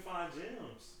 sometimes you can find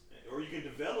gems, or you can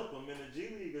develop them in the G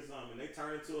League or something. They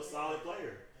turn into a solid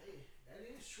player. Hey, that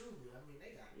is true, but I mean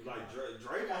they got Like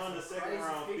Draymond, the second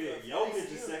round pick.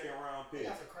 Jokic, the second round pick. They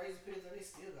got some crazy picks, and they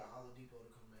still got Oladipo to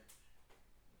come back.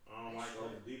 I don't like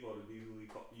Oladipo to be who he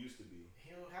used to be. He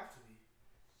don't have to be.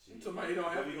 You talking about he don't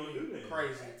have to be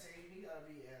crazy. That team, he gotta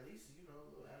be at least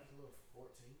average a little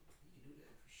 14. He can do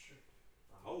that for sure.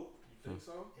 I hope. You think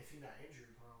so? If he's not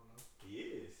injury prone, though.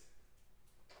 He is.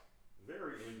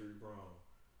 Very injury prone.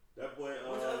 That boy.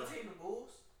 What's the other team? The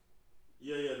Bulls.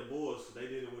 Yeah, the Bulls. They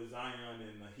did it with Zion,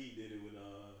 and the Heat did it with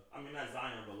not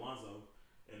Zion, but Lonzo,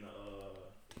 and the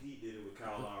Heat did it with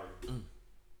Kyle Lowry.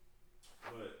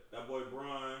 But that boy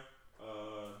Bron,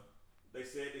 they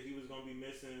said that he was gonna be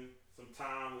missing some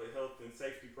time with health and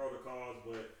safety protocols,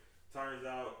 but turns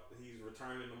out he's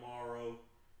returning tomorrow.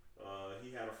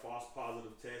 He had a false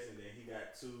positive test, and then he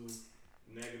got 2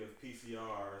 negative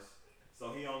PCRs.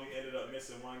 So he only ended up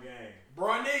missing 1 game.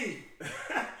 Bronny,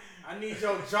 I need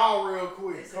your jaw real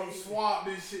quick. Come swap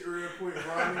this shit real quick,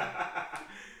 Bronny.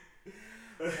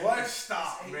 What?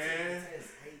 Stop, man.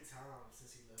 Test 8 times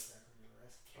since he left Sacramento.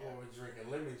 That's Oh, we're drinking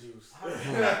lemon juice. They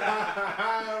said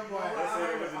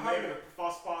it was a negative,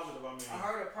 false positive. I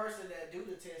heard a person that do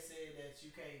the test said that you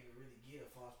can't even really get a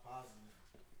false positive.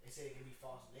 They say it can be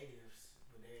false negatives,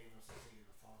 but there ain't no such thing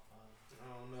as a false positive. I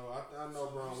don't know. I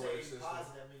know So Bron if you works say system.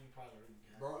 positive, that means you probably really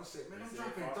got it. Bron said, man, I'm They said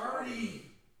dropping false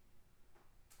 30.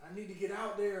 I need to get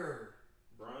out there.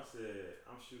 Bron said,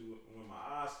 I'm shooting with my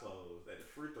eyes closed at the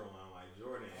free throw line like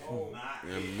Jordan. Oh. Not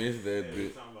Yeah, hit. missed that Yeah,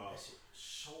 bit. talking about That shit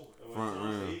short. Front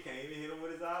rim. He can't even hit him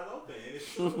with his eyes open. And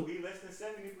it's true. He less than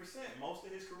 70% most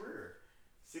of his career.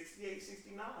 68,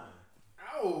 69.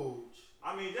 Ouch.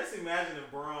 I mean, just imagine if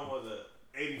Bron was a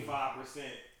 85%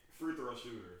 free throw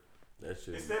shooter. That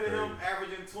shit. Instead of him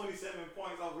averaging 27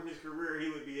 points over his career, he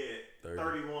would be at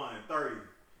 31, 30.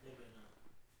 They better not.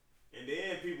 And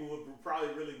then people would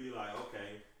probably really be like,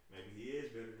 okay, maybe he is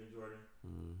better than Jordan,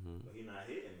 but he's not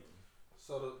hitting them.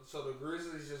 So the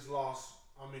Grizzlies just lost.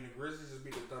 I mean, the Grizzlies just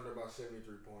beat the Thunder by 73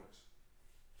 points.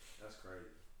 That's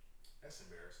crazy. That's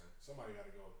embarrassing. Somebody got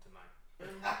to go tonight. They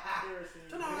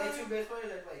 2 best players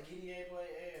that play. Giddey ain't play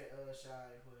and Shy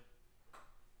ain't play.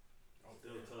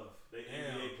 Still tough. They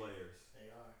Damn. NBA players. They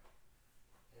are.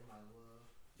 They might as well.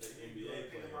 They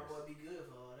NBA players. My boy be good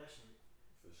for all that shit.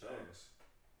 For sure.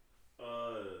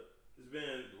 There's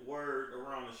been word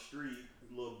around the street,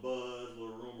 little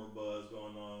rumor buzz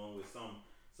going on with some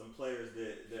players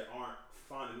that aren't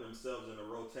finding themselves in a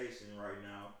rotation right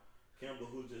now. Kemba,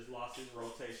 who just lost his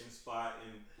rotation spot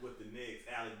with the Knicks,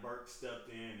 Alec Burks stepped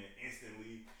in and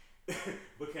instantly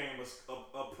became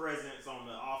a presence on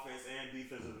the offense and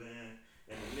defensive end,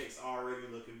 and the Knicks already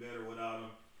looking better without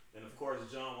him. And of course,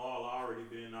 John Wall already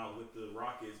been out with the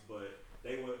Rockets, but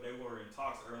they were in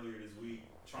talks earlier this week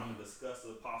trying to discuss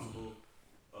a possible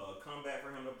comeback for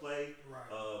him to play. Right.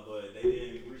 But they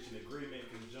didn't reach an agreement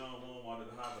because John Wall wanted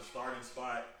to have a starting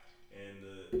spot, And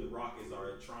the Rockets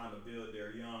are trying to build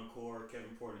their young core,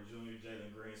 Kevin Porter Jr.,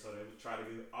 Jalen Green, so they would try to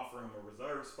offer him a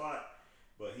reserve spot,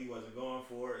 but he wasn't going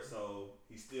for it, so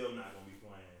he's still not going to be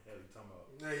playing. Hell, you talking about?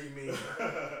 No, you mean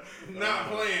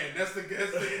not playing. That's what's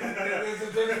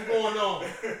going on.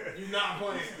 You're not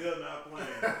playing. He's still not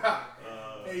playing.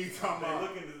 Hey, you talking they're about?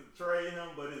 looking to trade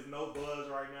him, but there's no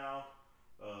buzz right now.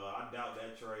 I doubt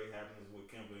that trade happens with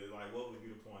Kemba. Like, what would be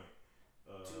the point?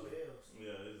 2 L's.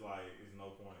 Yeah, it's like, it's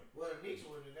no point. Well, the Knicks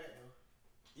winning that, though.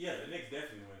 Yeah, the Knicks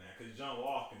definitely win that because John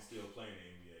Wall can still play in the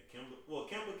NBA.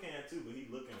 Kemba can too, but he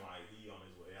looking like he on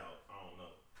his way out. I don't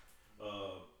know.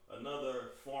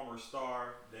 Another former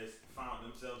star that's found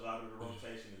themselves out of the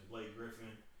rotation is Blake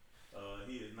Griffin.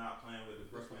 He is not playing with the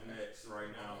Brooklyn Nets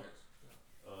right now.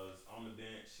 On the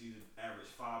bench, he's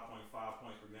averaged 5.5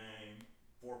 points per game,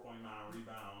 4.9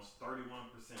 rebounds, 31%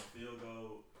 field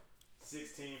goal,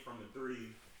 16 from the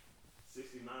three,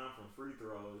 69 from free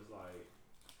throws. Like,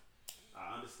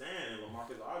 I understand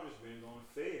LaMarcus Aldridge been going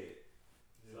fed.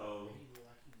 Yeah. So He look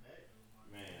like he back,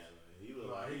 though. man, he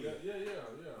looked like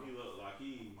he looked like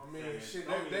he. I mean, shit.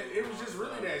 It was just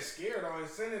really that scared on.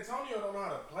 San Antonio don't know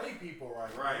how to play people right.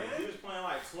 Right. Man. He was playing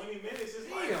like 20 minutes. It's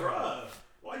like, Damn. bruh,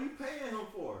 why you paying him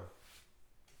for?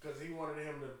 Because he wanted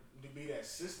him to be that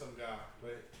system guy.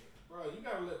 But, bro, you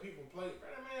got to let people play. Bro,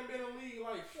 that man been in the league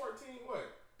like 13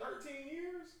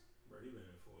 years? Bro, he been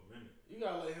in for a minute. You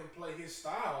got to let him play his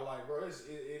style. Like, bro,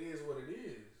 it is what it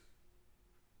is.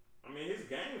 I mean, his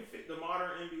game fit the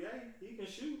modern NBA. He can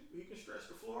shoot, he can stretch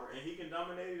the floor, and he can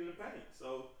dominate in the paint.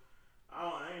 So,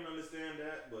 I ain't understand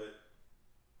that, but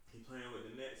he playing with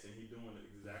the Nets, and he doing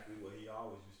exactly what he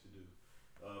always used to do.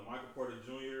 Michael Porter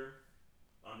Jr.,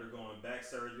 undergoing back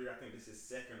surgery. I think this is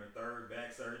second or third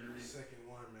back surgery. Second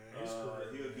one, man.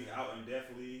 He'll be out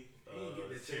indefinitely.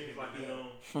 It seems like he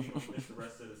don't miss the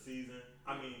rest of the season.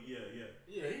 I mean, yeah.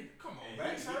 Yeah, come on, And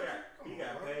back surgery. he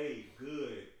got paid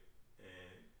good,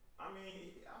 and I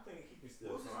mean, I think he can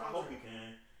still. I hope he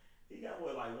can. He got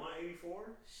what, like 184,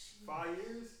 5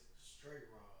 years. Straight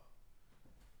rob.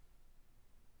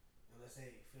 Unless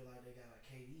they feel like they got a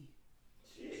KD.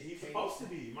 Shit, he's supposed to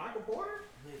be Michael Porter.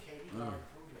 But KD already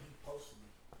proved that he's supposed to be.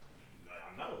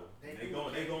 I know. They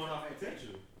going off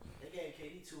potential. They gave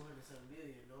KD $200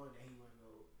 million knowing that he wasn't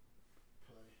going to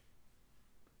play.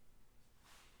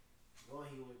 Knowing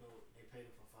he wasn't going to, they paid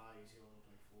him for 5 years, he only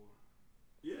played 4.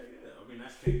 Yeah. I mean,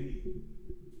 that's KD.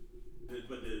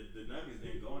 But the Nuggets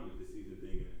didn't go into the season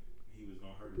thinking he was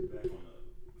going to hurt his back on a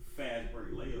fast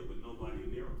break layup with nobody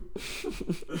near him.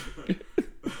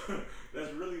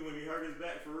 That's really when he hurt his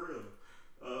back for real.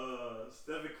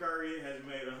 Stephen Curry has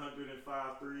made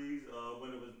 105 threes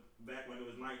when it was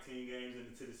 19 games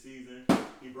into the season.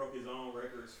 He broke his own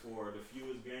records for the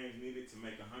fewest games needed to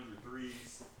make 100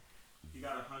 threes. He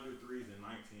got 100 threes in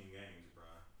 19 games, bro.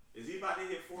 Is he about to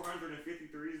hit 450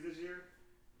 threes this year?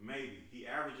 Maybe. He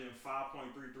averaging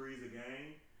 5.3 threes a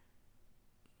game.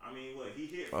 I mean, what? He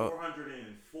hit 404?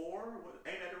 What,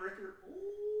 ain't that the record?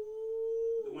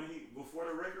 Before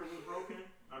the record was broken?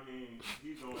 I mean,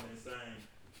 he's going insane.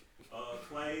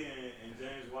 Clay and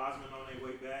James Wiseman on their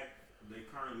way back. They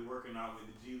currently working out with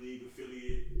the G League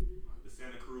affiliate, the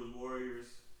Santa Cruz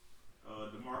Warriors.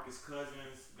 DeMarcus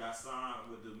Cousins got signed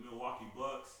with the Milwaukee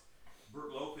Bucks.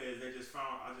 Brook Lopez, I just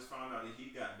found out that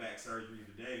he got back surgery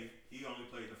today. He only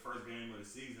played the first game of the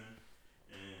season,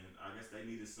 and I guess they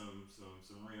needed some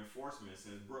reinforcement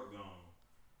since Brook gone.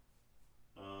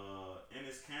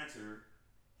 Enes Kanter,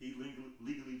 he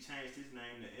legally changed his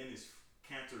name to Enes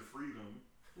Kanter Freedom.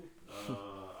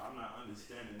 I'm not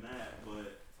understanding that,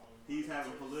 but he's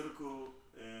having political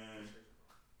and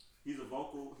he's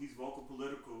vocal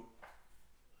political,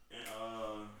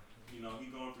 and he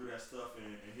going through that stuff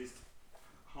in his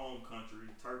home country,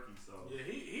 Turkey. So yeah,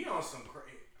 he on some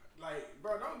crazy. Like,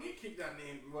 bro, don't get kicked out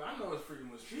there. Well, I know it's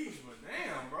freedom of speech, but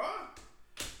damn, bro,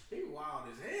 he wild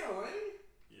as hell, ain't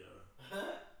he?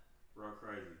 Yeah, bro,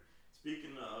 crazy.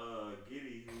 Speaking of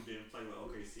Giddey, who didn't play with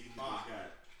OKC, he just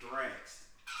got thrashed.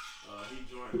 He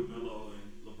joined LaMelo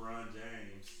and LeBron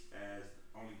James as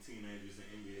only teenagers in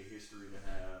NBA history to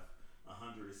have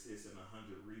 100 assists and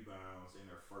 100 rebounds in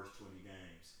their first 20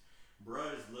 games.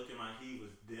 Bruh is looking like he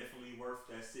was definitely worth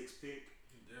that 6th pick.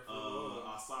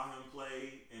 I saw him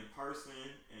play in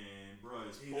person, and bruh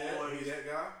is poised. He that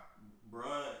guy?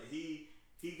 Bruh, he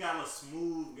got a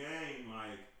smooth game.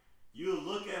 Like, you'll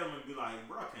look at him and be like,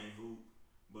 bruh can't hoop,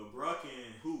 but bruh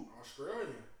can hoop.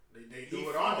 Australian. They do he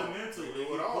it all. Fundamental. He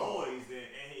poised,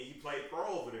 and he played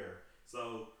pro over there.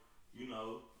 So,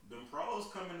 them pros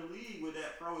come in the league with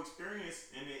that pro experience,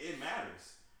 and it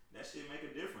matters. That shit make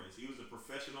a difference. He was a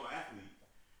professional athlete.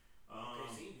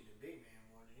 OKC need a big man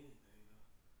more than anything.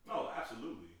 Oh,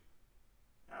 absolutely.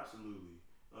 Absolutely.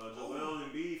 Joel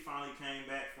Embiid finally came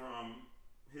back from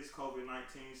his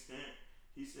COVID-19 stint.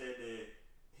 He said that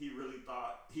he really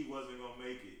thought he wasn't going to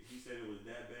make it. He said it was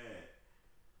that bad.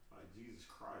 Like, Jesus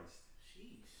Christ.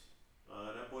 Jeez.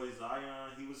 That boy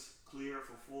Zion, he was cleared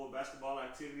for full basketball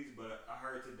activities, but I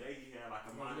heard today he had like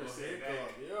a minor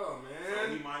setback. Yeah, man.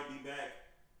 So he might be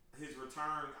back. His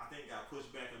return, I think, got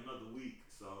pushed back another week.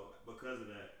 So because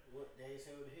of that, What they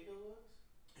say what the hiccup was?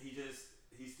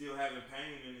 He's still having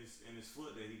pain in his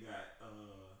foot that he got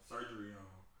surgery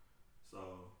on.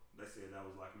 So they said that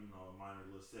was like a minor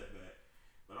little setback.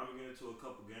 But I'm gonna get into a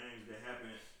couple games that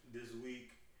happened this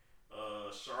week.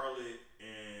 Charlotte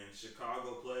and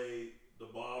Chicago played. The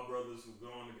Ball brothers were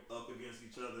going up against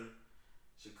each other.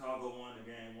 Chicago won the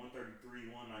game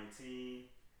 133-119.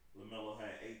 LaMelo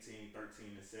had 18,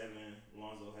 13, and 7.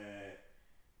 Lonzo had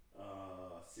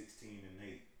 16 and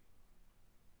 8.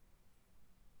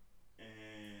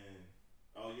 And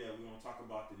we're gonna talk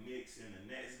about the Knicks and the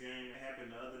Nets game that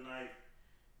happened the other night.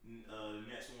 The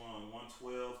Nets won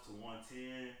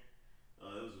 112-110. It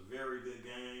was a very good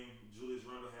game. Julius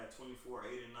Randle had 24,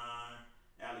 8, and 9.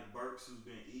 Alec Burks, who's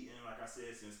been eating, like I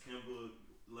said, since Kemba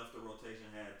left the rotation,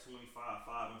 had 25,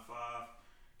 5, and 5.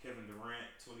 Kevin Durant,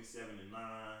 27 and 9.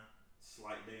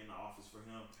 Slight day in the office for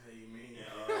him. Hey, man.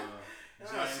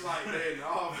 Slight day in the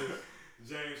office.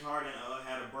 James Harden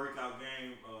had a breakout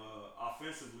game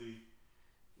offensively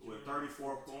with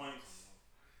 34 points,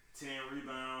 10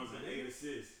 rebounds, and 8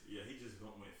 assists. Yeah, he just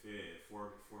went fed.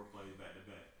 Four plays back to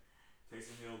back.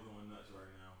 Taysom Hill going nuts right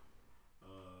now.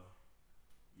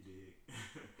 You did.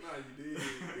 No, you did.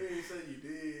 You didn't say you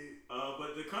did.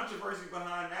 But the controversy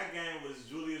behind that game was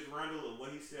Julius Randle and what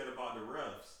he said about the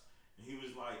refs. And he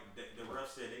was like, the refs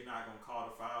said they're not going to call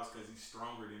the fouls because he's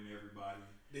stronger than everybody.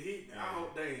 I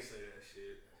hope they ain't say that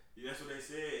shit. Yeah, that's what they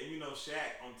said. And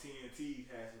Shaq on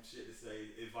TNT had some shit to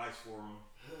say, advice for him.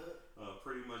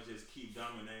 Pretty much just keep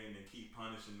dominating and keep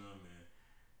punishing them. And,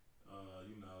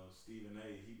 Stephen A.,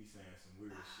 he be saying some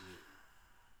weird shit.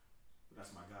 But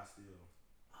that's my guy still.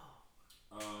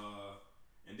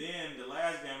 And then the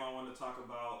last game I want to talk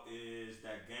about is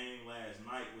that game last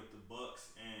night with the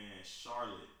Bucks and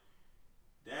Charlotte.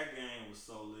 That game was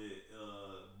so lit.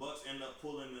 Bucks end up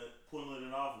pulling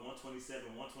it off,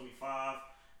 127-125.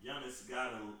 Giannis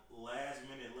got a last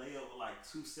minute layup with like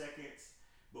 2 seconds,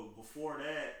 but before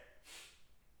that,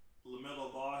 LaMelo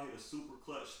Ball hit a super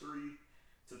clutch 3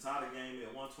 to tie the game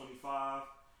at 125.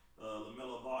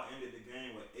 LaMelo Ball ended the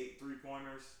game with 8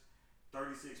 3-pointers.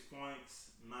 36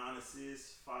 points, 9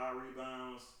 assists, 5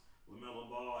 rebounds. LaMelo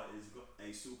Ball is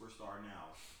a superstar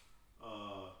now.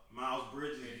 Miles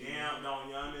Bridges yammed on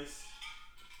Giannis.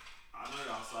 I know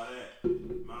y'all saw that.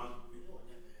 Man,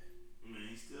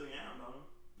 he still yammed on him.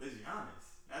 It's Giannis.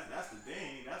 That's the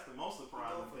thing. That's the most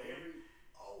surprising thing.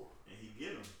 And he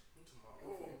get him.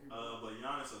 But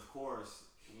Giannis, of course,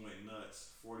 went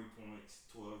nuts. 40 points,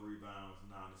 12 rebounds,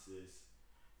 9 assists.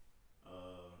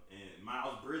 And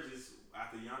Miles Bridges,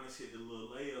 after Giannis hit the little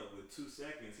layup with 2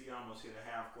 seconds, he almost hit a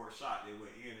half-court shot. They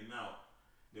went in and out.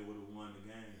 They would have won the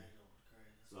game.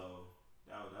 So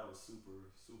that was super,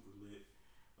 super lit.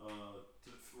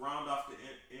 To round off the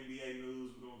NBA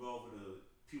news, we're going to go over the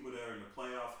people that are in the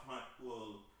playoff hunt.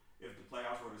 Well, if the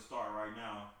playoffs were to start right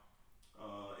now,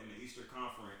 in the Eastern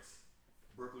Conference,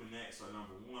 Brooklyn Nets are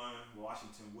number 1.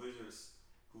 Washington Wizards,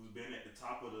 who's been at the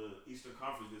top of the Eastern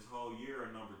Conference this whole year,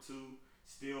 are number 2.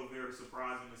 Still very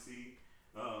surprising to see.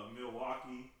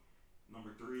 Milwaukee,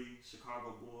 number 3.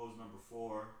 Chicago Bulls, number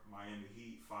 4. Miami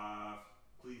Heat, 5.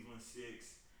 Cleveland,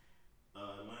 6.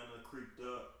 Atlanta creeped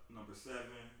up, number 7.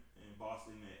 And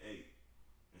Boston at 8.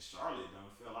 And Charlotte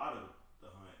done fell out of the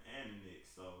hunt, and the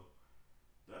Knicks. So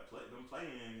them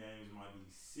play-in games might be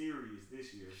serious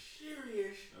this year.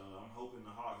 Serious. I'm hoping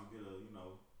the Hawks get a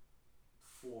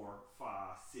 4,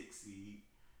 5, 6 seed.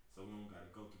 So we don't got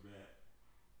to go through that.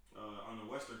 On the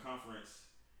Western Conference,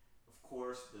 of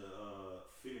course, the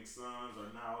Phoenix Suns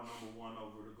are now number 1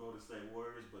 over the Golden State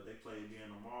Warriors, but they play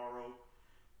again tomorrow.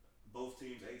 Both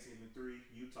teams 18-3.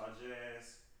 Utah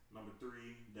Jazz, number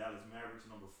 3. Dallas Mavericks,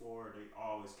 number 4. They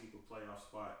always keep a playoff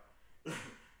spot.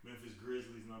 Memphis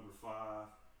Grizzlies, number 5.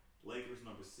 Lakers,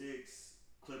 number 6.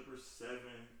 Clippers, 7.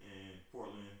 And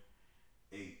Portland,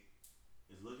 8.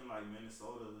 It's looking like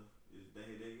Minnesota,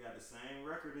 they got the same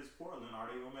record as Portland. Are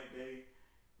they going to make they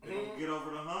gonna get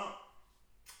over the hump?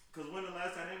 Because when the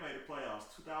last time they made the playoffs?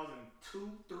 2002,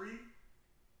 3?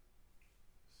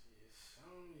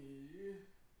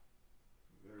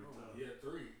 Very tough. Yeah,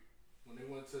 3. When they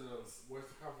went to the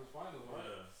Western Conference Finals, right?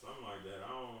 Yeah, something like that.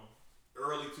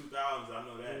 Early 2000s, I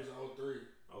know that. It was 03.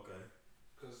 Okay.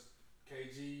 Because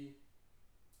KG,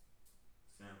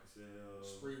 Sam Cassell,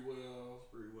 Spreewell,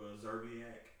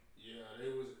 Zerbiak. Yeah,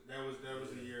 that was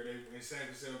the year when Sam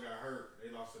Cassell got hurt.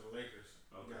 They lost to the Lakers.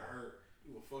 Okay. He got hurt.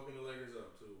 He was fucking the Lakers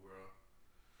up too, bro.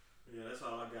 Yeah, that's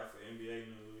all I got for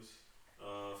NBA news.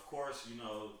 Of course, you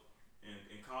know,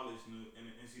 in college news, in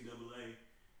the NCAA,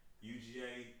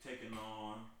 UGA taking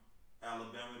on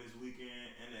Alabama this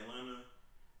weekend in Atlanta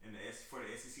for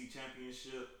the SEC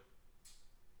championship.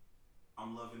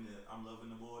 I'm loving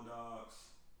the Bulldogs.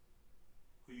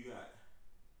 Who you got?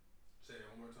 Say that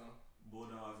one more time.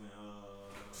 Bulldogs and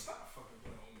Stop fucking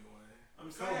playing on me, Wayne.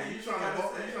 I'm saying you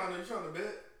trying to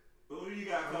bet? Who you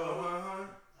got, A little Cole? hun.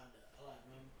 I like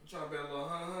them. You trying to bet a little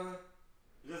hun?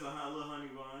 Just a little honey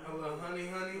bun. A little honey.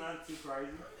 Not too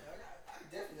crazy. I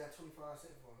definitely got 25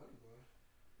 cents for a honey bun.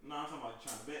 No, I'm talking about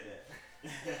trying to bet that.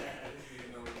 You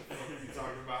know what the fuck you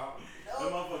talking about? That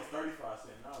motherfucker's 35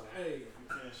 cents. No, Hey, you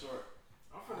 10 short.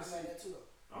 I'm I finna got see. that too though.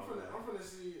 I'm finna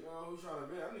see who's trying to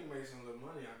bet. I need to make some little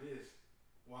money out of this.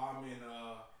 While I'm in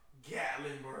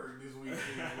Gatlinburg this weekend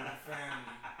with the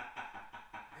family.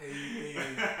 Hey,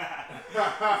 man.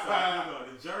 So you go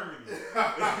to Germany.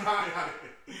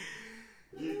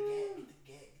 Get the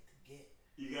get.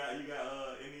 You got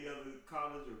any other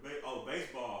college or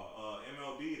baseball?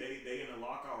 MLB they in a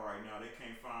lockout right now. They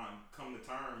can't come to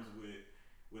terms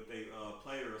with a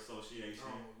player association.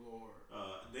 Oh Lord.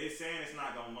 They saying it's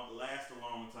not gonna last a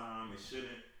long time. It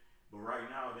shouldn't. But right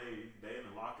now they in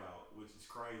a lockout, which is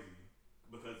crazy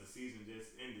because the season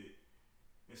just ended.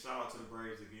 And shout out to the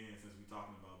Braves again since we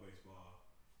talking about baseball.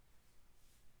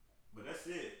 But that's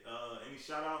it. Any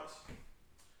shout outs?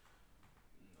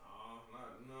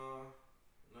 No,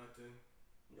 nothing.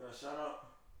 You got a shout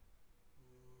out?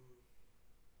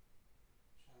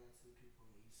 Shout out to the people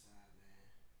on the east side, man.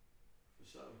 For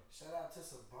sure. Shout out to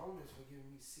Sabonis for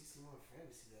giving me 61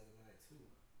 fantasy the other night too.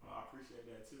 Oh, I appreciate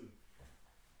that too.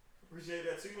 You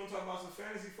want to talk about some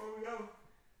fantasy before we go?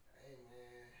 Hey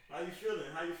man. How you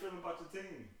feeling? How you feeling about your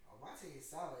team? Oh, my team's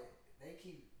solid. They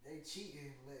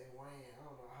cheating, letting Wayne. I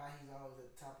don't know how he's always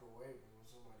at the top of the waiver when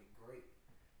somebody great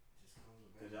just comes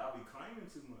about. Cause y'all be claiming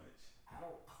too much. I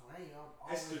don't claim. I'm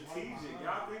always It's strategic.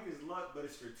 Y'all think it's luck, but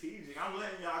it's strategic. I'm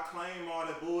letting y'all claim all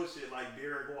the bullshit like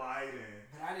Derek White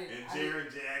and Jaren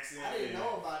Jackson. I didn't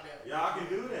know about that. Y'all can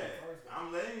do that.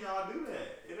 I'm letting y'all do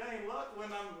that. It ain't luck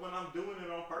when I'm doing it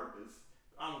on purpose.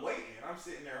 I'm waiting. I'm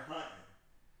sitting there hunting.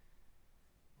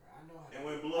 I know how And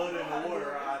when blood in the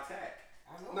water, I attack.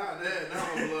 I know Not that.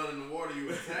 Not when blood in the water. You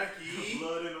attack.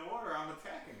 Blood in the water, I'm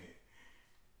attacking it.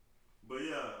 But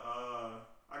yeah,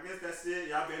 I guess that's it.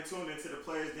 Y'all been tuned into the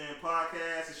Players Den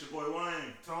podcast. It's your boy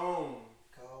Wayne. Tone.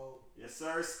 Cold. Yes,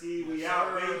 sir, Ski. We Yes,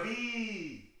 out, sir.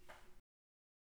 baby.